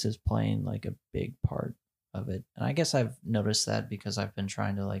bass is playing like a big part of it. And I guess I've noticed that because I've been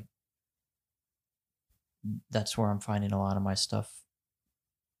trying to like, that's where I'm finding a lot of my stuff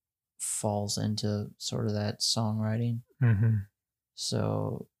falls into sort of that songwriting.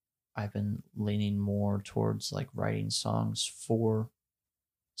 So I've been leaning more towards like writing songs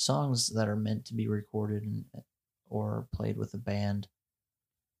that are meant to be recorded or played with a band.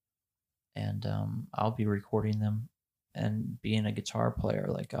 And I'll be recording them, and being a guitar player,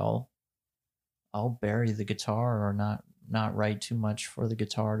 like I'll bury the guitar or not write too much for the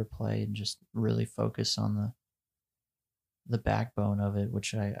guitar to play and just really focus on the backbone of it,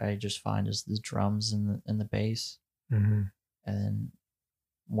 which I just find is the drums and the bass. And then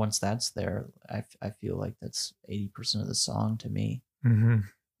once that's there, I feel like that's 80% of the song to me.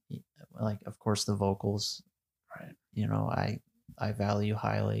 Like, of course, the vocals, right? I value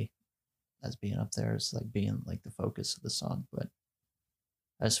highly as being up there, as like being like the focus of the song. But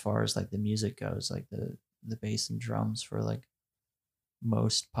as far as like the music goes, like the bass and drums for like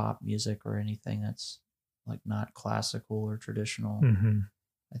most pop music or anything that's like not classical or traditional. Mm-hmm.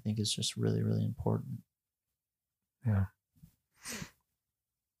 I think is just really, really important. Yeah.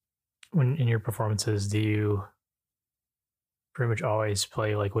 When in your performances, do you pretty much always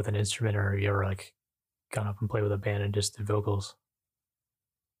play like with an instrument, or have you ever like gone up and play with a band and just did vocals?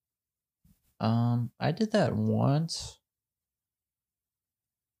 I did that once.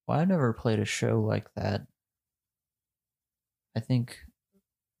 Well, I've never played a show like that. I think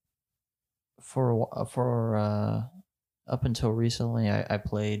for up until recently, I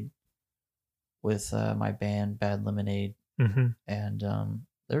played with my band Bad Lemonade, Mm-hmm. and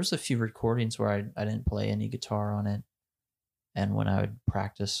there's a few recordings where I didn't play any guitar on it, and when I would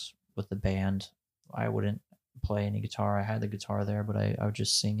practice with the band, I wouldn't play any guitar. I had the guitar there, but I would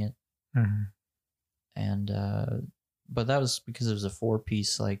just sing it. Mm-hmm. And but that was because it was a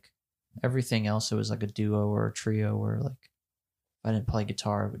 4-piece. Like everything else, it was like a duo or a trio where like if I didn't play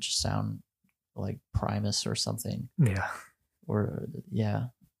guitar, it would just sound like Primus or something. Yeah. Or yeah.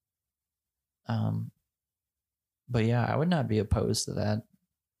 But yeah, I would not be opposed to that.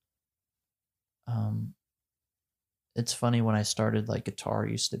 It's funny, when I started, like guitar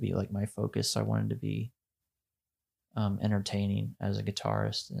used to be like my focus. I wanted to be entertaining as a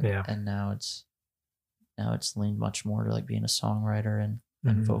guitarist, and now it's leaned much more to like being a songwriter and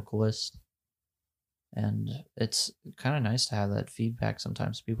Mm-hmm. vocalist. And it's kind of nice to have that feedback.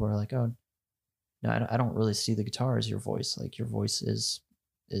 Sometimes people are like, oh no, I don't really see the guitar as your voice. Like your voice is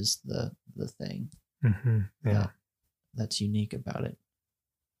the thing Mm-hmm. Yeah. that's unique about it.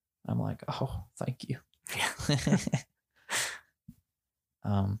 I'm like, oh, thank you.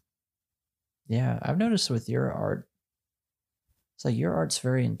 Yeah, I've noticed with your art, it's like your art's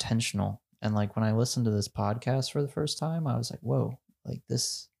very intentional. And like when I listened to this podcast for the first time, I was like, whoa, like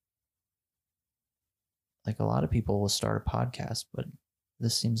this, like a lot of people will start a podcast, but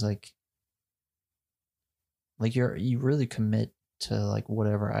this seems like you really commit to like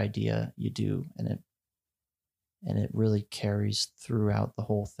whatever idea you do, and it really carries throughout the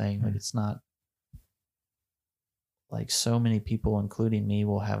whole thing. Like it's not like so many people, including me,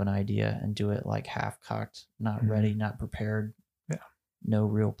 will have an idea and do it like half-cocked, not ready, not prepared, no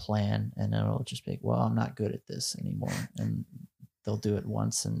real plan, and it'll just be like, well, I'm not good at this anymore, and they'll do it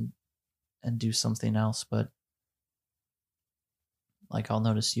once and do something else. But like I'll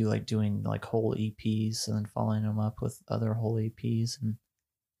notice you like doing like whole EPs and then following them up with other whole EPs, and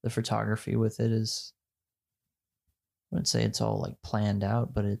the photography with it is, I wouldn't say it's all like planned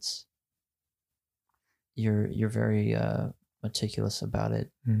out, but it's you're very meticulous about it.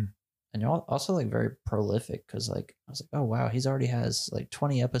 And you're also like very prolific, because like I was like, oh wow, he's already has like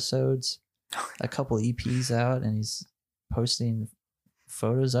 20 episodes, a couple EPs out, and he's posting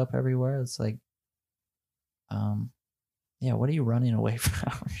photos up everywhere. It's like, yeah, what are you running away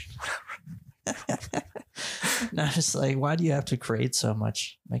from? No, just like, why do you have to create so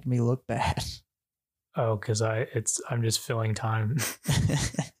much? Make me look bad. Oh, because I'm just filling time.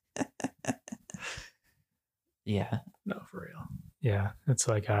 Yeah. No, for real. Yeah, it's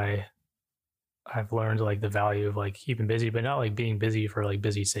like I've learned like the value of like keeping busy, but not like being busy for like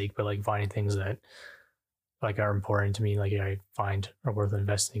busy sake, but like finding things that like are important to me, like I find are worth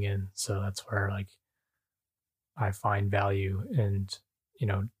investing in. So that's where like I find value in, you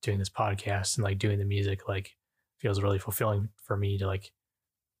know, doing this podcast and like doing the music. Like feels really fulfilling for me to like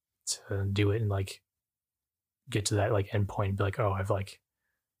to do it and like get to that like end point and be like, oh, I've like,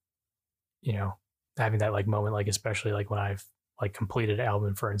 you know, having that like moment, like especially like when I've like completed an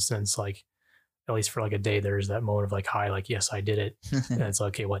album, for instance, like at least for like a day, there's that moment of like high, like, yes, I did it. And it's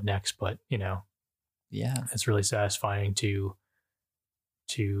like, okay, what next? But you know, yeah, it's really satisfying to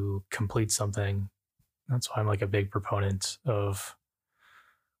complete something. That's why I'm like a big proponent of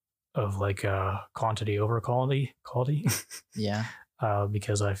like quantity over quality. Yeah.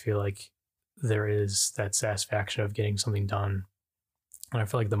 Because I feel like there is that satisfaction of getting something done. And I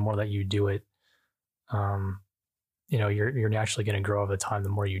feel like the more that you do it, you know, you're naturally going to grow over time the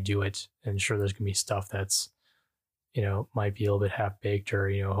more you do it. And sure, there's going to be stuff that's, you know, might be a little bit half baked, or,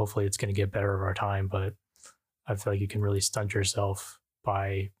 you know, hopefully it's going to get better over our time. But I feel like you can really stunt yourself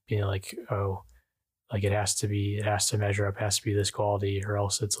by being like, oh, like it has to measure up, has to be this quality, or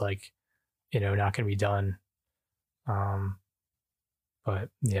else it's like, you know, not going to be done. But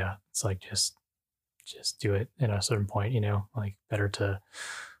yeah, it's like just do it at a certain point, you know, like better to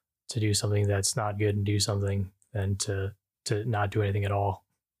do something that's not good and do something than to not do anything at all.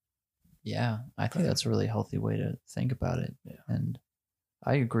 Yeah, I think that's a really healthy way to think about it. Yeah. And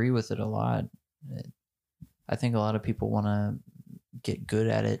I agree with it a lot. I think a lot of people want to get good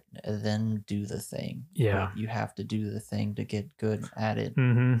at it then do the thing. Yeah. But you have to do the thing to get good at it.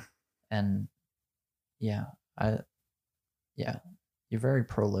 Mm-hmm. And yeah, you're very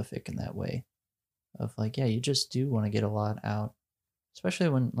prolific in that way of like, yeah, you just do want to get a lot out, especially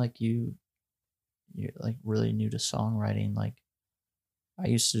when like you're like really new to songwriting. Like I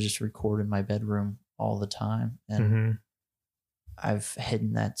used to just record in my bedroom all the time, and Mm-hmm. I've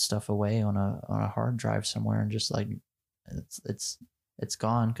hidden that stuff away on a hard drive somewhere, and just like it's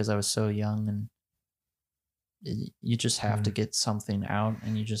gone because I was so young, and you just have to get something out,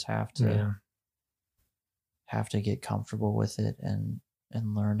 and you just have to get comfortable with it and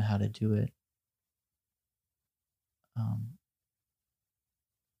learn how to do it. You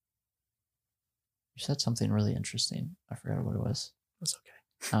said something really interesting. I forgot what it was. That's okay.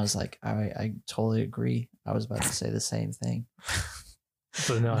 I was like, I totally agree. I was about to say the same thing.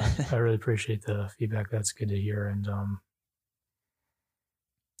 But no, I really appreciate the feedback. That's good to hear. And no,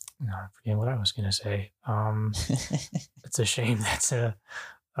 I'm forgetting what I was gonna say. It's a shame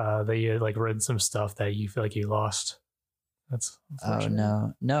that you like read some stuff that you feel like you lost. That's oh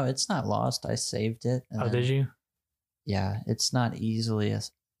no, it's not lost. I saved it. Oh, did you? Yeah, it's not easily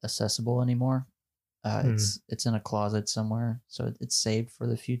accessible anymore. It's in a closet somewhere, so it's saved for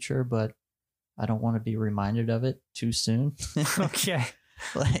the future. But I don't want to be reminded of it too soon. Okay.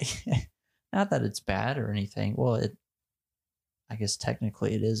 Like, not that it's bad or anything. Well, I guess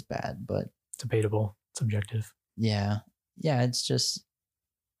technically it is bad, but Debatable, subjective. yeah, it's just,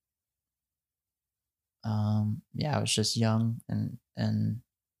 I was just young and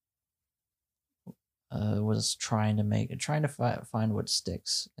was trying to find what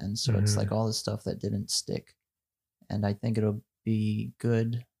sticks, and so it's like all the stuff that didn't stick, and I think it'll be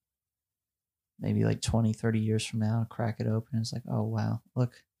good maybe like 20, 30 years from now, crack it open. It's like, oh, wow,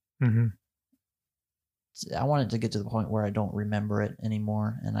 look. Mm-hmm. I want it to get to the point where I don't remember it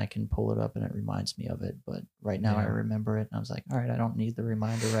anymore and I can pull it up and it reminds me of it. But right now I remember it and I was like, all right, I don't need the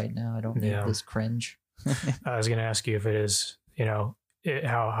reminder right now. I don't need this cringe. I was going to ask you if it is,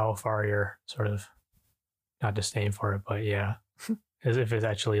 how far you're sort of not disdain for it, but yeah, as if it's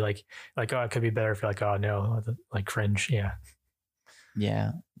actually like, oh, it could be better if you're like, oh no, like cringe. Yeah.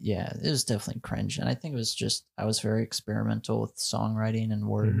 Yeah, it was definitely cringe. And I think it was just, I was very experimental with songwriting and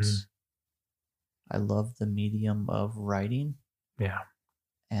words. I love the medium of writing. Yeah.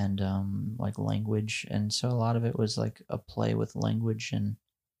 And like language. And so a lot of it was like a play with language and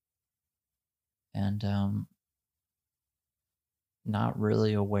not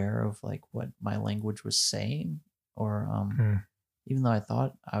really aware of like what my language was saying, or even though I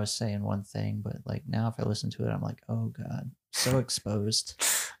thought I was saying one thing, but like now if I listen to it, I'm like, oh God, so exposed.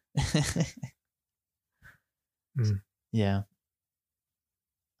 Yeah.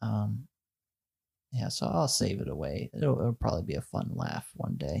 Yeah, so I'll save it away. It'll probably be a fun laugh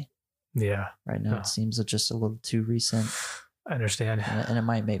one day. Yeah. Right now it seems just a little too recent. I understand. And it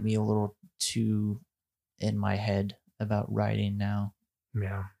might make me a little too in my head about writing now.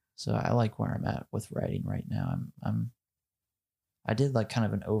 Yeah. So I like where I'm at with writing right now. I did like kind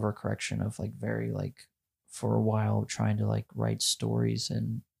of an overcorrection of like very like for a while trying to like write stories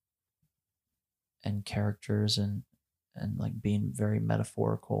and characters and like being very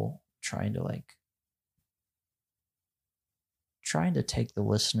metaphorical, trying to take the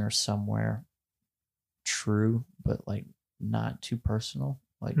listener somewhere true, but like not too personal,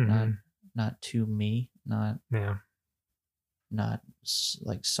 like not too me, not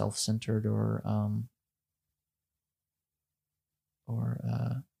like self-centered or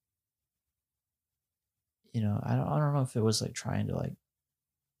I don't know if it was like trying to like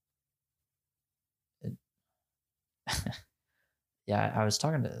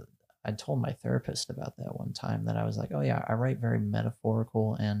I told my therapist about that one time, that I was like, oh yeah, I write very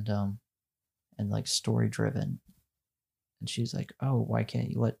metaphorical and like story driven. And she's like, oh, why can't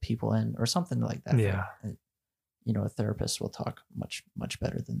you let people in, or something like that? Yeah. A therapist will talk much, much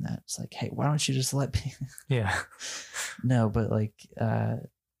better than that. It's like, hey, why don't you just let me? Yeah. No, but like, and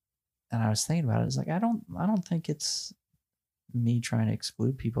I was thinking about it. It's like, I don't think it's me trying to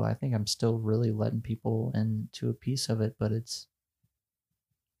exclude people. I think I'm still really letting people into a piece of it, but it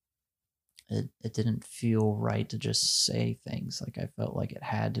didn't feel right to just say things. Like I felt like it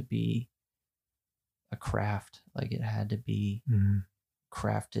had to be a craft, like it had to be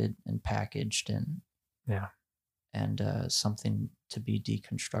crafted and packaged and something to be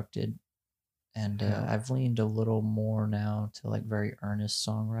deconstructed. And I've leaned a little more now to like very earnest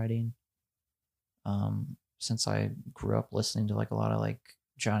songwriting. Since I grew up listening to like a lot of like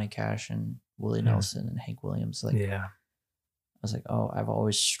Johnny Cash and Willie Nelson and Hank Williams, like was like, oh, I've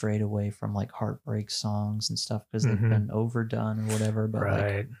always strayed away from like heartbreak songs and stuff because they've Mhm. been overdone or whatever. But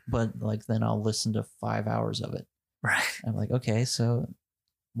Right. like then I'll listen to 5 hours of it. Right. I'm like, okay, so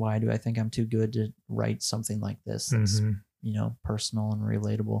why do I think I'm too good to write something like this that's, Mhm. you know, personal and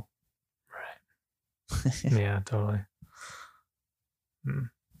relatable? Right. Yeah, totally. Mm.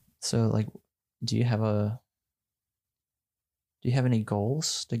 So like, do you have any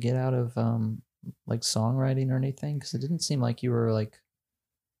goals to get out of like songwriting or anything? Because it didn't seem like you were like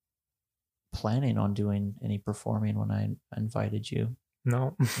planning on doing any performing when I invited you.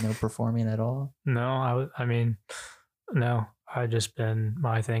 No. No performing at all. No, I mean, no. I just been,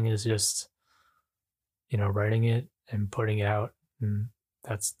 my thing is just, writing it and putting it out, and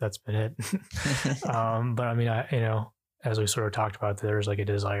that's been it. But I mean, as we sort of talked about, there's like a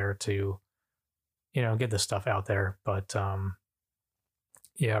desire to, get this stuff out there. But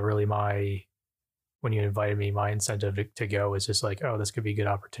yeah, really, when you invited me, my incentive to go is just like, oh, this could be a good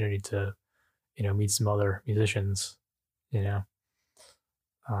opportunity to, meet some other musicians, you know.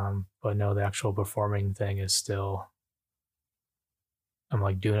 But no, the actual performing thing is still, I'm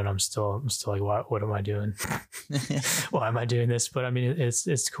like doing it. I'm still like, what am I doing? Why am I doing this? But I mean,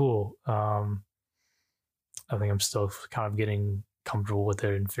 it's cool. I think I'm still kind of getting comfortable with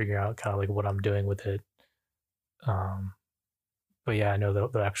it and figuring out kind of like what I'm doing with it. But yeah, I know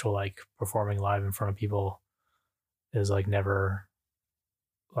the actual like performing live in front of people is like never,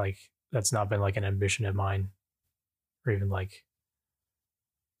 like, that's not been like an ambition of mine, or even like,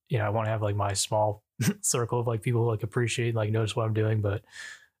 I want to have like my small circle of like people who like appreciate, like notice what I'm doing, but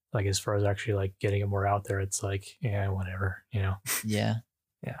like as far as actually like getting it more out there, it's like, yeah, whatever, Yeah. Yeah.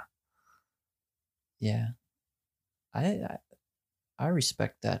 Yeah. I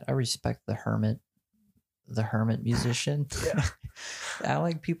respect that. I respect the hermit musician. Yeah. I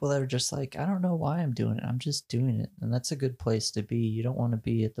like people that are just like, I don't know why I'm doing it. I'm just doing it. And that's a good place to be. You don't want to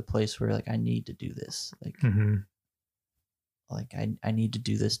be at the place where like, I need to do this. Like, Mm-hmm. like I need to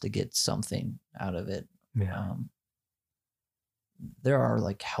do this to get something out of it. Yeah. There are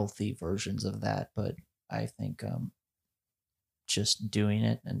like healthy versions of that, but I think just doing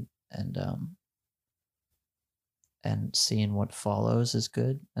it and seeing what follows is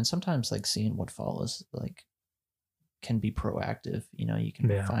good. And sometimes like seeing what follows like can be proactive. You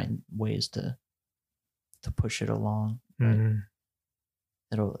can find ways to push it along. Mm-hmm.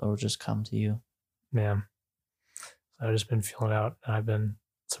 It'll just come to you. Yeah. So I've just been feeling out, and I've been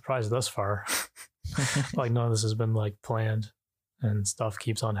surprised thus far. Like none of this has been like planned, and stuff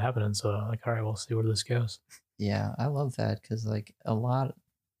keeps on happening. So like, all right, we'll see where this goes. Yeah, I love that because like a lot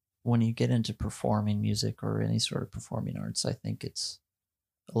when you get into performing music or any sort of performing arts, I think it's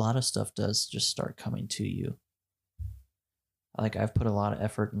a lot of stuff does just start coming to you. Like I've put a lot of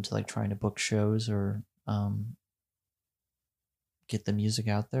effort into like trying to book shows or get the music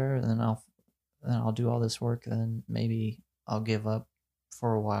out there, and then I'll do all this work, and then maybe I'll give up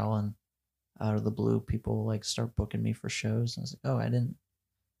for a while, and out of the blue people like start booking me for shows, and I was like, oh, I didn't.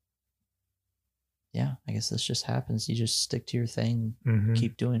 Yeah, I guess this just happens. You just stick to your thing, Mm-hmm.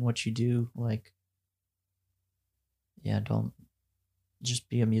 keep doing what you do. Like, yeah, don't just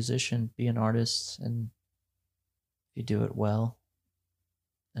be a musician, be an artist, and if you do it well,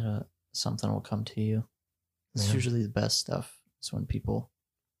 something will come to you. It's Yeah. usually the best stuff. It's when people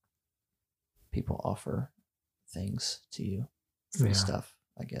offer things to you, free stuff,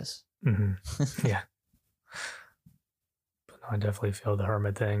 I guess. Mm-hmm. Yeah. But no, I definitely feel the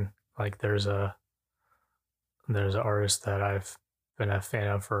hermit thing. Like there's an artist that I've been a fan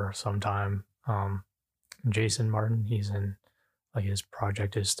of for some time. Jason Martin. He's in, like, his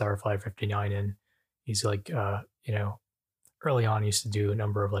project is Starfly 59, and he's like, early on he used to do a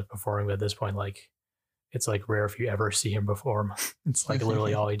number of like performing, but at this point, like, it's like rare if you ever see him perform. It's like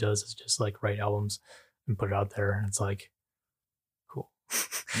literally all he does is just like write albums and put it out there, and it's like, cool.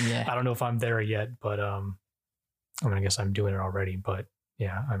 Yeah. I don't know if I'm there yet, but I mean, I guess I'm doing it already. But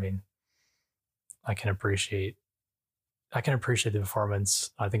yeah, I mean, I can appreciate the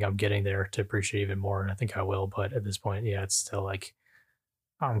performance. I think I'm getting there to appreciate even more, and I think I will. But at this point, yeah, it's still like,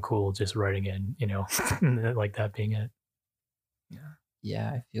 I'm cool just writing in, like that being it. Yeah. Yeah,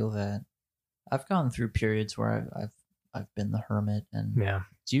 I feel that. I've gone through periods where I've been the hermit, and Yeah.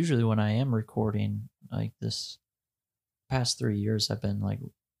 it's usually when I am recording. Like this past 3 years, I've been like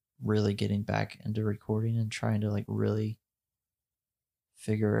really getting back into recording and trying to like really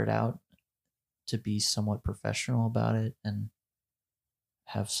figure it out to be somewhat professional about it and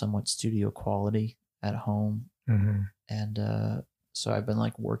have somewhat studio quality at home. Mm-hmm. And so I've been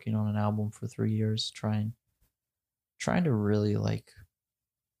like working on an album for 3 years, trying to really like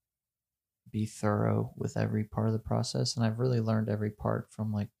be thorough with every part of the process. And I've really learned every part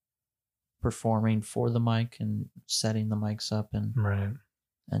from like performing for the mic and setting the mics up Right.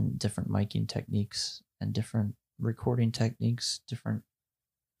 and different miking techniques and different recording techniques, different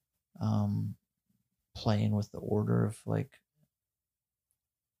playing with the order of like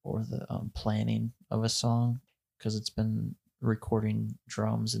or the planning of a song, because it's been recording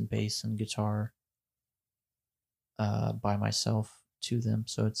drums and bass and guitar by myself to them.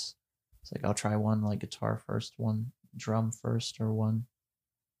 So it's like I'll try one like guitar first, one drum first, or one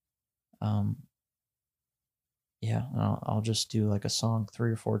yeah, I'll just do like a song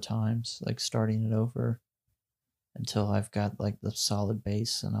 3 or 4 times, like starting it over until I've got like the solid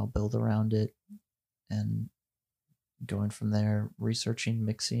base, and I'll build around it and going from there, researching,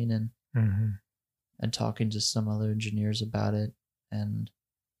 mixing, and talking to some other engineers about it. And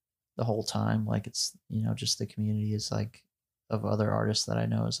the whole time, like, it's, you know, just the community is like of other artists that I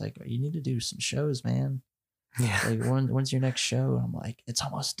know is like, you need to do some shows, man. Yeah. Like, when's your next show? And I'm like, it's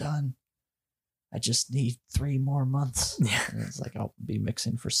almost done. I just need 3 more months. Yeah. And it's like I'll be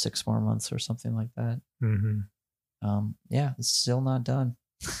mixing for 6 more months or something like that. Yeah, it's still not done.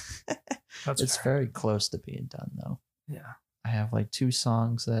 It's fair. very close to being done though. Yeah. I have like 2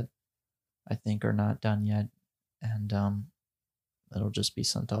 songs that I think are not done yet, and it'll just be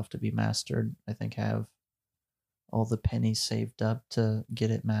sent off to be mastered. I think I have all the pennies saved up to get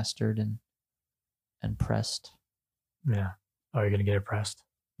it mastered and pressed. Yeah. Oh, you're gonna get it pressed?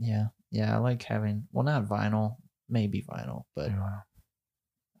 Yeah. I like having, well, not vinyl, maybe vinyl, but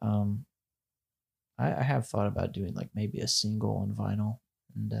I have thought about doing like maybe a single on vinyl,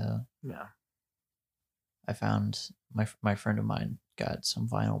 and yeah. I found my friend of mine got some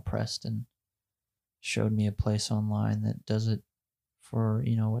vinyl pressed and showed me a place online that does it for,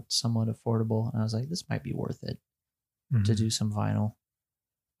 you know, what's somewhat affordable. And I was like, this might be worth it to do some vinyl.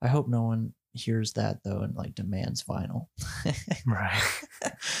 I hope no one hears that though and like demands vinyl. Right.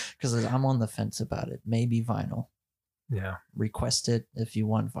 Because I'm on the fence about it. Maybe vinyl. Yeah. Request it if you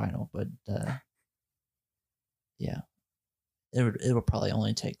want vinyl, but yeah. It'll probably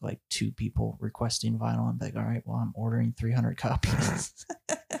only take like 2 people requesting vinyl and be like, all right, well, I'm ordering 300 copies.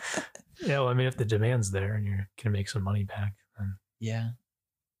 Yeah, well, I mean, if the demand's there and you're gonna make some money back, then Yeah.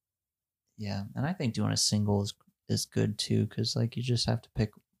 And I think doing a single is good too, because like you just have to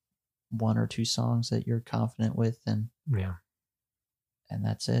pick 1 or 2 songs that you're confident with, and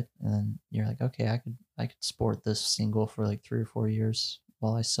that's it. And then you're like, okay, I could sport this single for like 3 or 4 years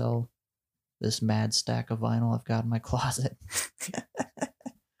while I sell this mad stack of vinyl I've got in my closet.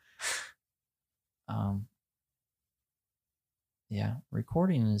 Yeah,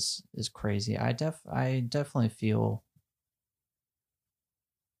 recording is crazy. I definitely feel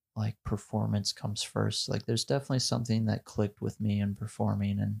like performance comes first. Like there's definitely something that clicked with me in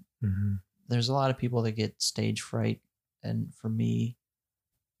performing, and there's a lot of people that get stage fright, and for me,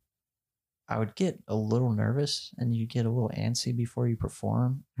 I would get a little nervous and you get a little antsy before you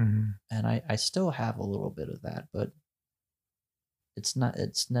perform. And I still have a little bit of that, but it's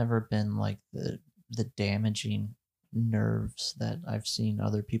never been like the damaging nerves that I've seen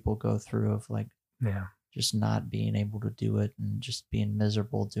other people go through of like just not being able to do it and just being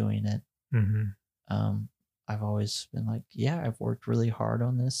miserable doing it. I've always been like, yeah, I've worked really hard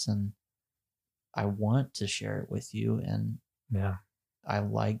on this and I want to share it with you, and I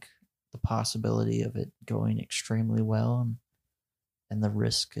like the possibility of it going extremely well, and the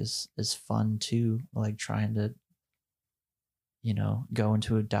risk is fun too, like trying to, you know, go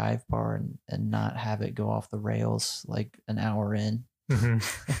into a dive bar and not have it go off the rails like an hour in.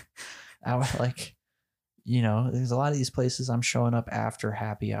 Like, you know, there's a lot of these places I'm showing up after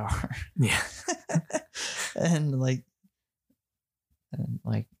happy hour. and like,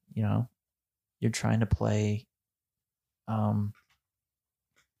 you know, you're trying to play a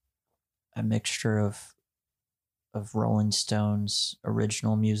mixture of Rolling Stones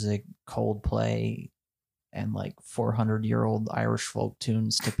original music, Coldplay, and like 400-year-old Irish folk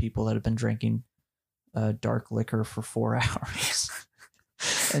tunes to people that have been drinking dark liquor for 4 hours.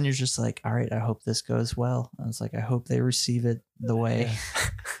 And you're just like, all right, I hope this goes well. I was like, I hope they receive it the way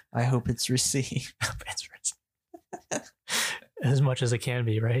I hope it's received. As much as it can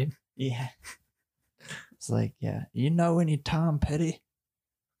be, right? Yeah. It's like, yeah, you know any Tom Petty?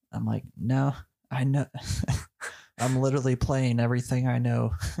 I'm like, no, I know. I'm literally playing everything I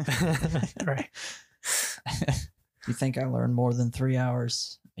know. Right. You think I learned more than 3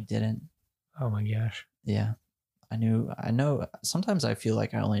 hours? I didn't. Oh my gosh. Yeah. I know. Sometimes I feel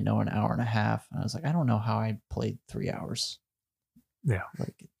like I only know an hour and a half. And I was like, I don't know how I played 3 hours. Yeah.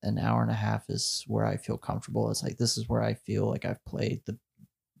 Like an hour and a half is where I feel comfortable. It's like, this is where I feel like I've played the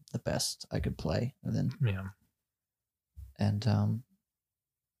the best I could play. Yeah. And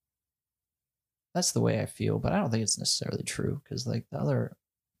that's the way I feel, but I don't think it's necessarily true because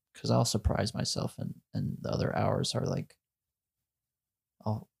I'll surprise myself and the other hours are like,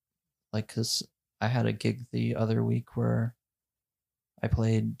 because I had a gig the other week where I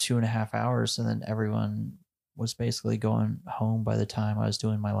played 2.5 hours and then everyone was basically going home by the time I was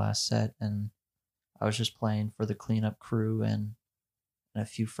doing my last set, and I was just playing for the cleanup crew and a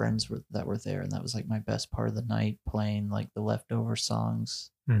few friends that were there, and that was like my best part of the night, playing like the leftover songs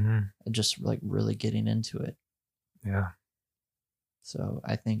Mm-hmm. and just like really getting into it. Yeah. So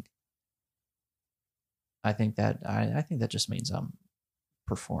I think that just means I'm a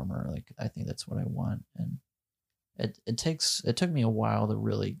performer. Like I think that's what I want, and it took me a while to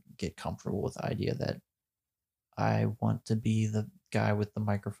really get comfortable with the idea that I want to be the guy with the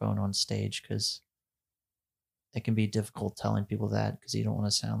microphone on stage, because it can be difficult telling people that because you don't want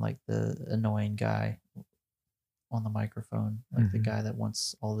to sound like the annoying guy on the microphone, like the guy that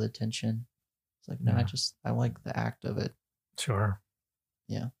wants all the attention. It's like, no, Yeah. I like the act of it. Sure.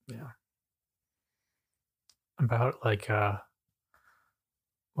 Yeah. Yeah. About like what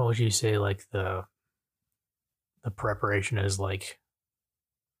would you say like the preparation is like?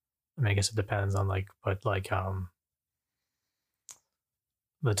 I mean, I guess it depends on like, but like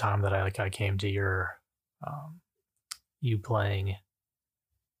the time that I came to your you playing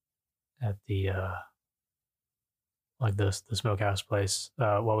at the like the smokehouse place.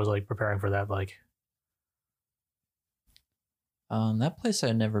 What was like preparing for that like? That place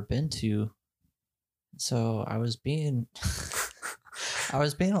I'd never been to, so I was being I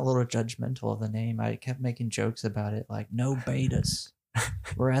was being a little judgmental of the name. I kept making jokes about it, like, no betas.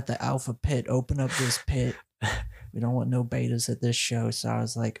 We're at the Alpha Pit. Open up this pit. We don't want no betas at this show. So I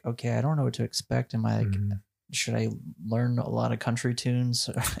was like, okay, I don't know what to expect. Am I like, should I learn a lot of country tunes?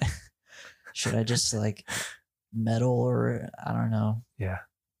 Should I just like metal, or I don't know. Yeah.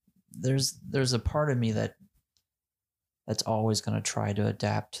 There's a part of me that's always going to try to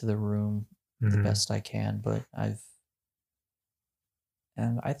adapt to the room the best I can, but I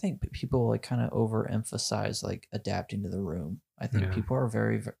think people like kind of overemphasize like adapting to the room. I think people are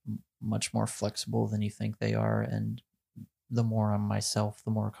very much more flexible than you think they are, and the more I'm myself,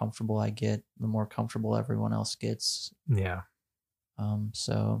 the more comfortable I get, the more comfortable everyone else gets. Yeah.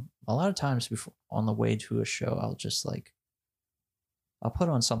 So a lot of times before on the way to a show, I'll put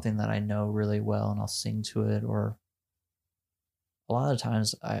on something that I know really well and I'll sing to it, or a lot of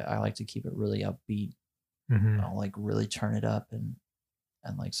times I like to keep it really upbeat. I'll like really turn it up and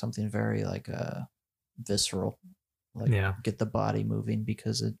like something very like visceral, like get the body moving,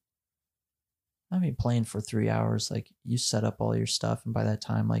 because playing for 3 hours, like you set up all your stuff, and by that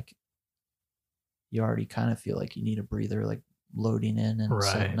time, like you already kind of feel like you need a breather, like loading in and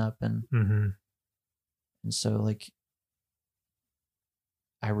setting up, and so like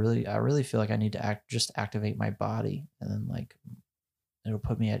I really feel like I need to activate my body, and then like it'll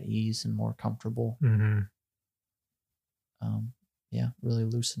put me at ease and more comfortable. Really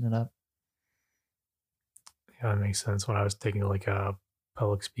loosen it up. Yeah, that makes sense. When I was taking like a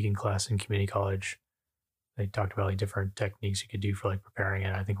public speaking class in community college, they talked about like different techniques you could do for like preparing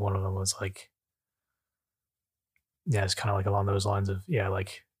it. I think one of them was like, it's kind of like along those lines of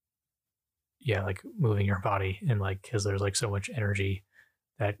like moving your body, and like because there's like so much energy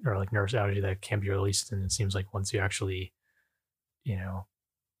that, or like nervous energy that can be released, and it seems like once you actually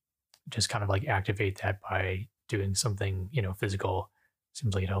just kind of like activate that by doing something physical,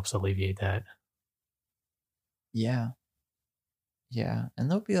 seems like it helps alleviate that. Yeah, and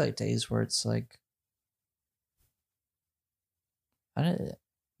there'll be like days where it's like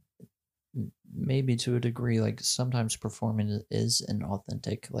maybe to a degree, like sometimes performing is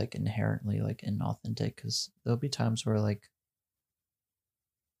inauthentic, like inherently like inauthentic, because there'll be times where like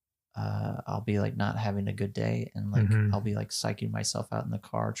I'll be like not having a good day, and like I'll be like psyching myself out in the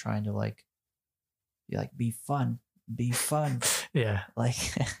car trying to like be like be fun Yeah, like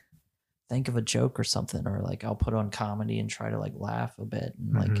think of a joke or something, or like I'll put on comedy and try to like laugh a bit,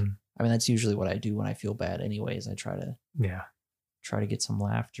 and like that's usually what I do when I feel bad anyways. I try to get some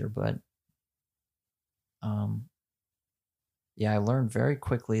laughter, but I learned very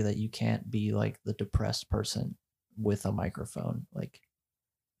quickly that you can't be like the depressed person with a microphone. Like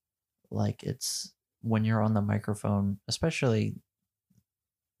it's when you're on the microphone, especially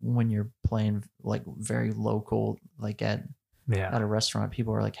when you're playing like very local, like at a restaurant,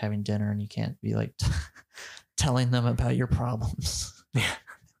 people are like having dinner, and you can't be like telling them about your problems.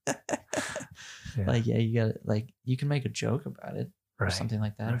 Like, you gotta, like, you can make a joke about it or something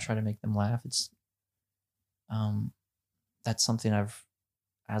like that, or try to make them laugh. It's that's something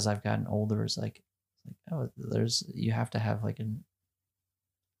as I've gotten older, it's like oh, you have to have like an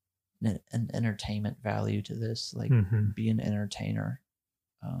entertainment value to this, like be an entertainer.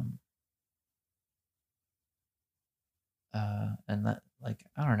 And that, like,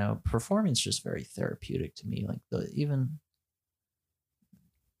 I don't know, performing is just very therapeutic to me. Like even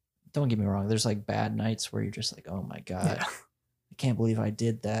don't get me wrong, there's like bad nights where you're just like, oh my God, I can't believe I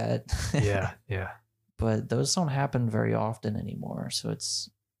did that. Yeah. But those don't happen very often anymore. So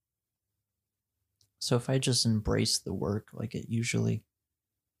if I just embrace the work, like it's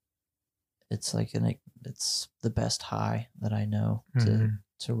like it's the best high that I know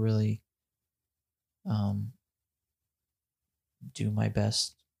to really do my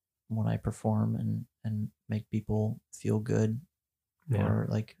best when I perform and make people feel good, or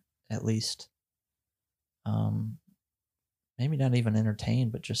like at least maybe not even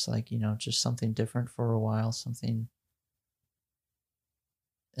entertained, but just like, just something different for a while, something.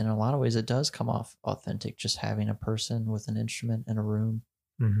 In a lot of ways, it does come off authentic, just having a person with an instrument in a room.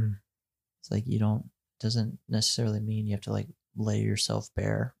 It's like doesn't necessarily mean you have to like lay yourself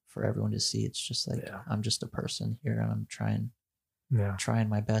bare for everyone to see. It's just like, I'm just a person here, and I'm trying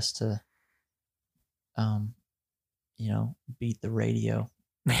my best to, beat the radio.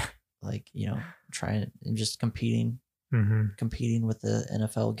 Like, trying and just competing with the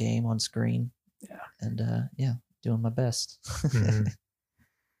NFL game on screen. And doing my best.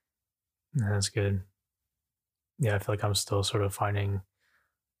 That's good. Yeah, I feel like I'm still sort of finding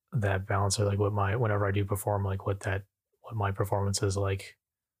that balance, or like whenever I do perform, like what my performance is like,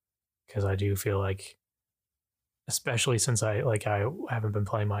 because I do feel like, especially since I haven't been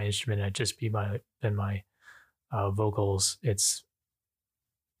playing my instrument, I just be my vocals. It's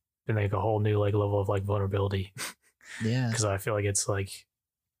been like a whole new like level of like vulnerability. Yeah, because I feel like it's like,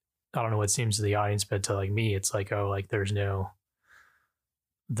 I don't know what it seems to the audience, but to like me, it's like, oh, like there's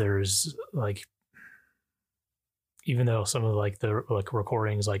like, even though some of like the like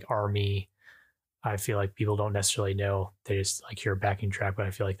recordings like are me, I feel like people don't necessarily know. They just like hear a backing track, but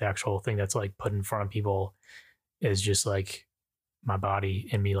I feel like the actual thing that's like put in front of people is just like my body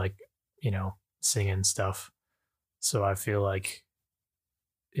and me, like, singing stuff. So I feel like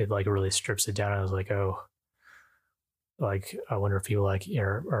it like really strips it down. I was like, oh, like I wonder if people like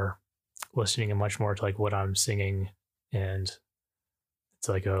are listening much more to like what I'm singing, and it's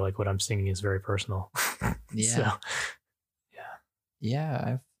like, oh, like what I'm singing is very personal. Yeah. So,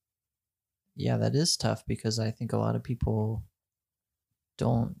 yeah, that is tough, because I think a lot of people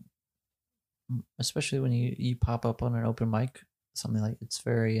don't, especially when you pop up on an open mic, something like, it's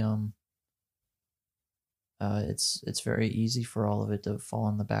very it's very easy for all of it to fall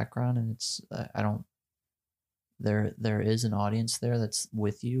in the background, and it's there is an audience there that's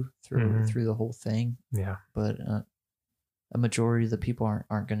with you through the whole thing. Yeah. But a majority of the people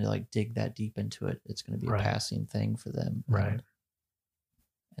aren't going to like dig that deep into it. It's going to be a passing thing for them. Right.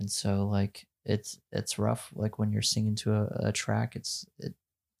 And so like it's rough. Like when you're singing to a track, it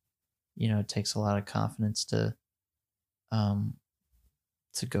takes a lot of confidence to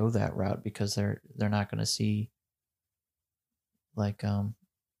go that route, because they're not going to see like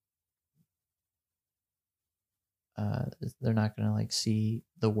they're not going to like see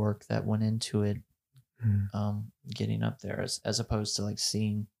the work that went into it getting up there, as opposed to like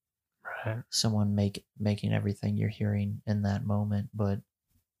seeing someone making everything you're hearing in that moment. But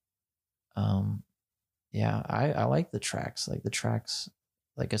I like the tracks,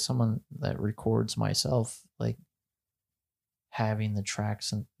 like as someone that records myself, like having the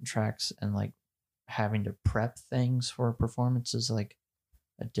tracks and like having to prep things for performances, like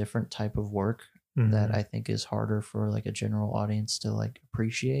a different type of work that I think is harder for like a general audience to like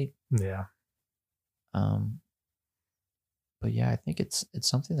appreciate. Yeah. But yeah, I think it's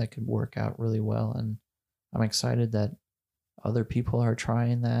something that could work out really well, and I'm excited that other people are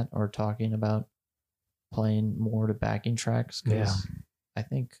trying that, or talking about playing more to backing tracks, because I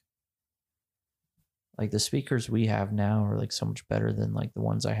think like the speakers we have now are like so much better than like the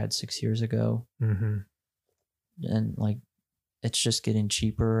ones I had 6 years ago. And like it's just getting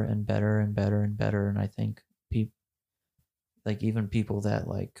cheaper and better and better and better. And I think even people that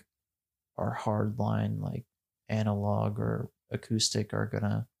like are hardline like analog or acoustic are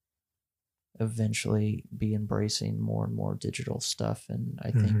gonna eventually be embracing more and more digital stuff. And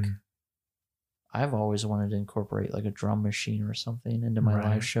I think I've always wanted to incorporate like a drum machine or something into my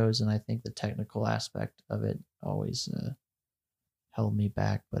live shows, and I think the technical aspect of it always held me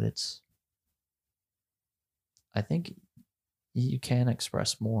back. But I think you can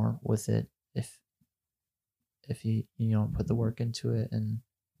express more with it if you don't put the work into it and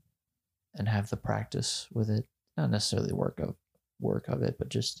have the practice with it. Not necessarily work of it, but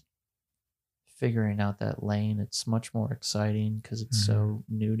just figuring out that lane, it's much more exciting because it's so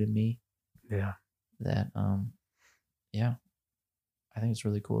new to me. Yeah. That yeah, I think it's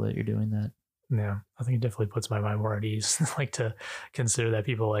really cool that you're doing that. Yeah, I think it definitely puts my mind more at ease. Like to consider that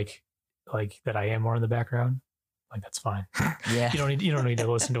people like that I am more in the background. Like that's fine. Yeah. you don't need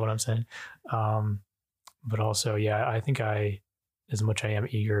to listen to what I'm saying. But also, yeah, I think as much I am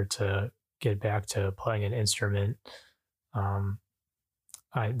eager to get back to playing an instrument,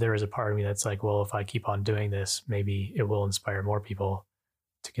 there is a part of me that's like, well, if I keep on doing this, maybe it will inspire more people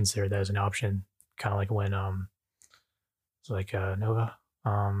to consider that as an option. Kind of like when it's like Nova,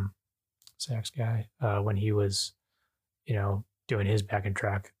 sax guy, when he was, doing his backing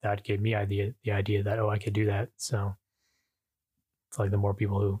track, that gave me the idea that, oh, I could do that. So it's like the more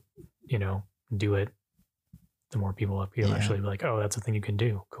people who, do it, the more people actually be like, oh, that's a thing you can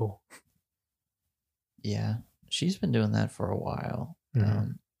do. Cool. Yeah. She's been doing that for a while. Yeah.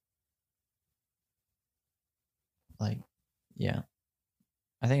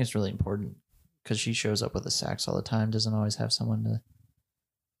 I think it's really important because she shows up with a sax all the time, doesn't always have someone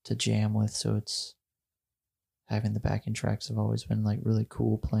to jam with. So it's having the backing tracks have always been like really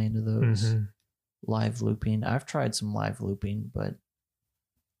cool playing to those. Live looping. I've tried some live looping, but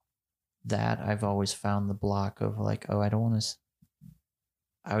that I've always found the block of like, oh, I don't want to.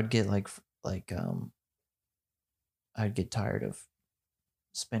 I would get I'd get tired of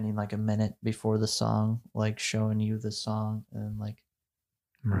spending like a minute before the song, like showing you the song and like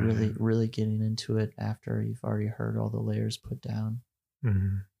really getting into it after you've already heard all the layers put down.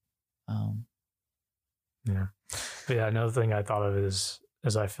 Yeah. But yeah, another thing I thought of is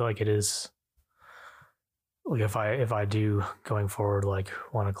I feel like it is like if I do going forward, like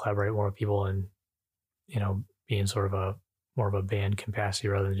want to collaborate more with people and, be in sort of more of a band capacity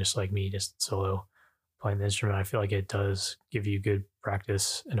rather than just like me, just solo playing the instrument, I feel like it does give you good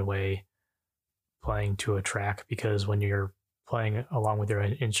practice in a way playing to a track, because when you're playing along with your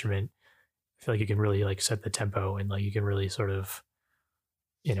instrument, I feel like you can really like set the tempo and like you can really sort of,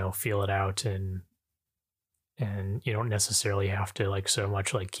 feel it out and you don't necessarily have to like so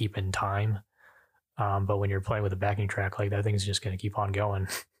much like keep in time. But when you're playing with a backing track, like that thing's just going to keep on going.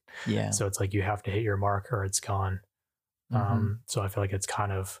 Yeah. So it's like you have to hit your mark or it's gone. So I feel like it's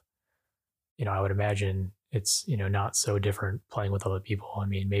kind of, I would imagine it's, not so different playing with other people. I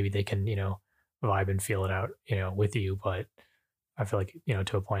mean, maybe they can, vibe and feel it out, with you, but I feel like,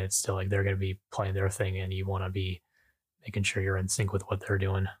 to a point, it's still like they're going to be playing their thing and you want to be making sure you're in sync with what they're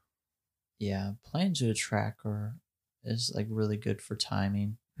doing. Yeah. Playing to a track is like really good for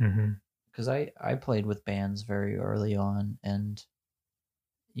timing. Because I played with bands very early on, and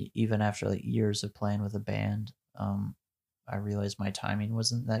even after like years of playing with a band, I realized my timing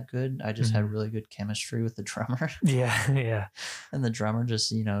wasn't that good. I just had really good chemistry with the drummer. Yeah. And the drummer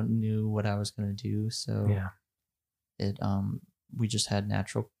just, knew what I was going to do. So it we just had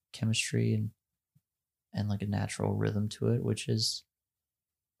natural chemistry and like a natural rhythm to it, which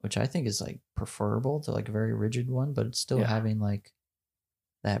I think is like preferable to like a very rigid one, but it's still having like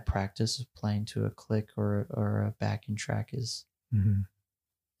that practice of playing to a click or a backing track is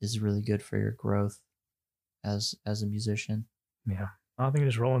really good for your growth as a musician. Yeah. I think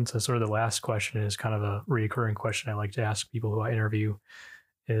just roll into sort of the last question is kind of a recurring question I like to ask people who I interview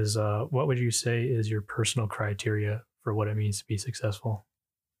is what would you say is your personal criteria for what it means to be successful?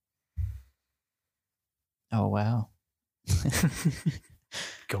 Oh, wow.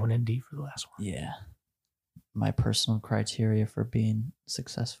 Going in deep for the last one. Yeah. My personal criteria for being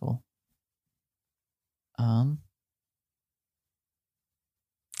successful. Like,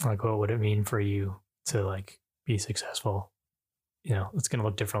 what would it mean for you to like be successful? It's going to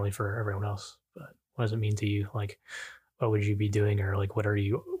look differently for everyone else, but what does it mean to you? Like, what would you be doing, or like, what are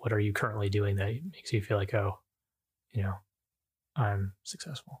you currently doing that makes you feel like, oh, I'm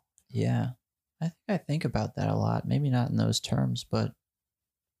successful? Yeah. I think about that a lot. Maybe not in those terms, but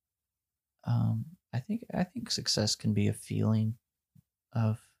I think success can be a feeling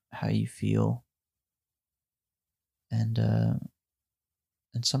of how you feel, and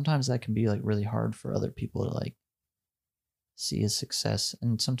sometimes that can be like really hard for other people to like see as success.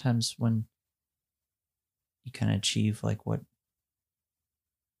 And sometimes when you kind of achieve like what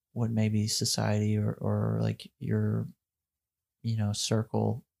maybe society or like your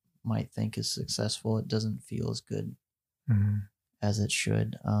circle might think is successful, it doesn't feel as good as it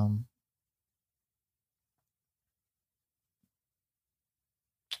should.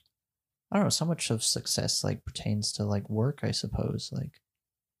 I don't know, so much of success like pertains to like work, I suppose, like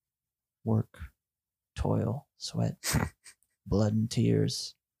work, toil, sweat, blood and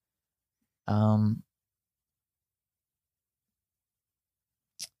tears.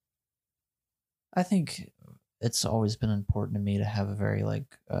 I think it's always been important to me to have a very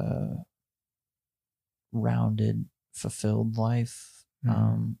like rounded, fulfilled life.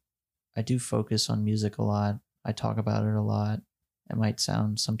 I do focus on music a lot. I talk about it a lot. It might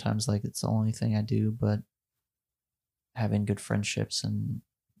sound sometimes like it's the only thing I do, but having good friendships and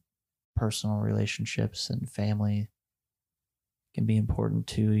personal relationships and family can be important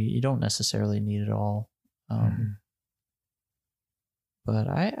too. You don't necessarily need it all. But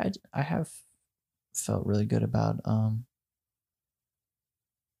I have felt really good about,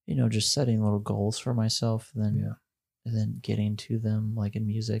 just setting little goals for myself, and then getting to them, like in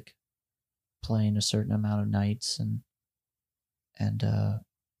music, playing a certain amount of nights and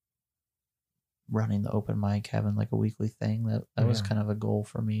running the open mic, having like a weekly thing. That was kind of a goal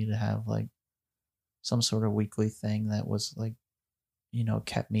for me, to have like some sort of weekly thing that was like,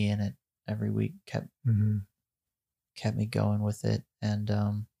 kept me in it every week, kept me going with it. And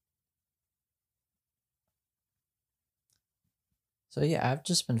so yeah, I've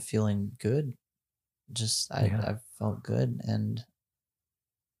just been feeling good. I've felt good, and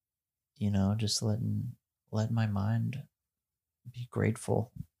just letting my mind be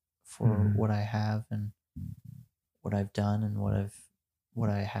grateful for what I have and what I've done and what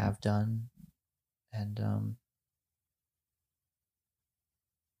I have done. And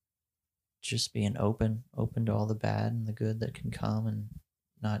just being open to all the bad and the good that can come, and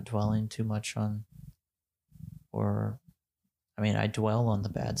not dwelling too much on, I dwell on the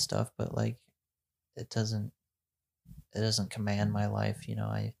bad stuff, but like it doesn't command my life.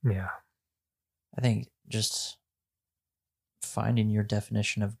 I think just finding your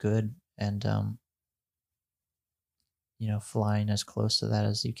definition of good, and flying as close to that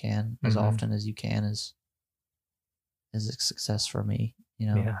as you can, as often as you can, is a success for me.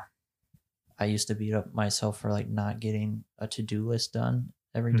 I used to beat up myself for like not getting a to-do list done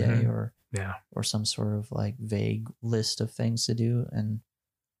every day, or some sort of like vague list of things to do. And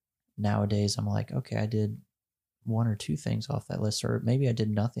nowadays I'm like, okay, I did one or two things off that list, or maybe I did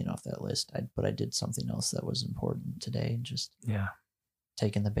nothing off that list, but I did something else that was important today, and just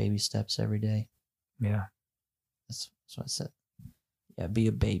taking the baby steps every day. That's what I said. Be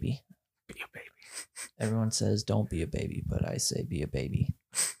a baby. Everyone says don't be a baby, but I say be a baby.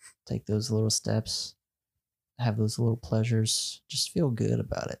 Take those little steps, have those little pleasures, just feel good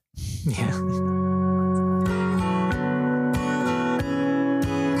about it.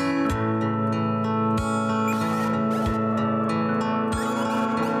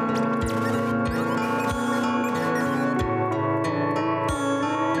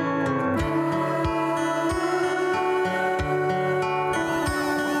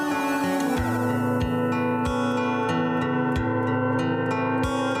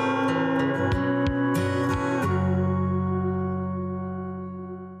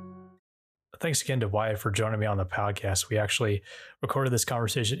 Thanks again to Wyatt for joining me on the podcast. We actually recorded this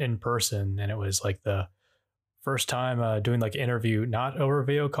conversation in person, and it was like the first time doing like an interview, not over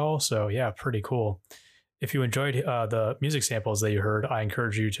video call. So yeah, pretty cool. If you enjoyed the music samples that you heard, I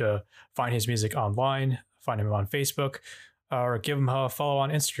encourage you to find his music online, find him on Facebook, or give him a follow on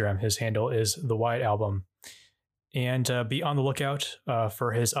Instagram. His handle is The Wyatt Album. And be on the lookout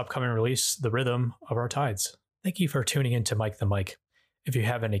for his upcoming release, The Rhythm of Our Tides. Thank you for tuning in to Mike the Mic. If you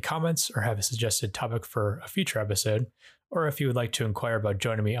have any comments or have a suggested topic for a future episode, or if you would like to inquire about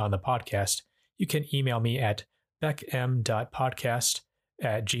joining me on the podcast, you can email me at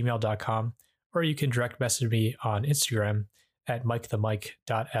beckm.podcast@gmail.com, or you can direct message me on Instagram at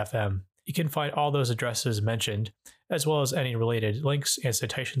mikethemic.fm. You can find all those addresses mentioned, as well as any related links and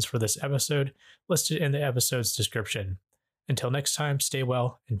citations for this episode, listed in the episode's description. Until next time, stay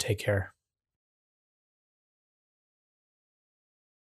well and take care.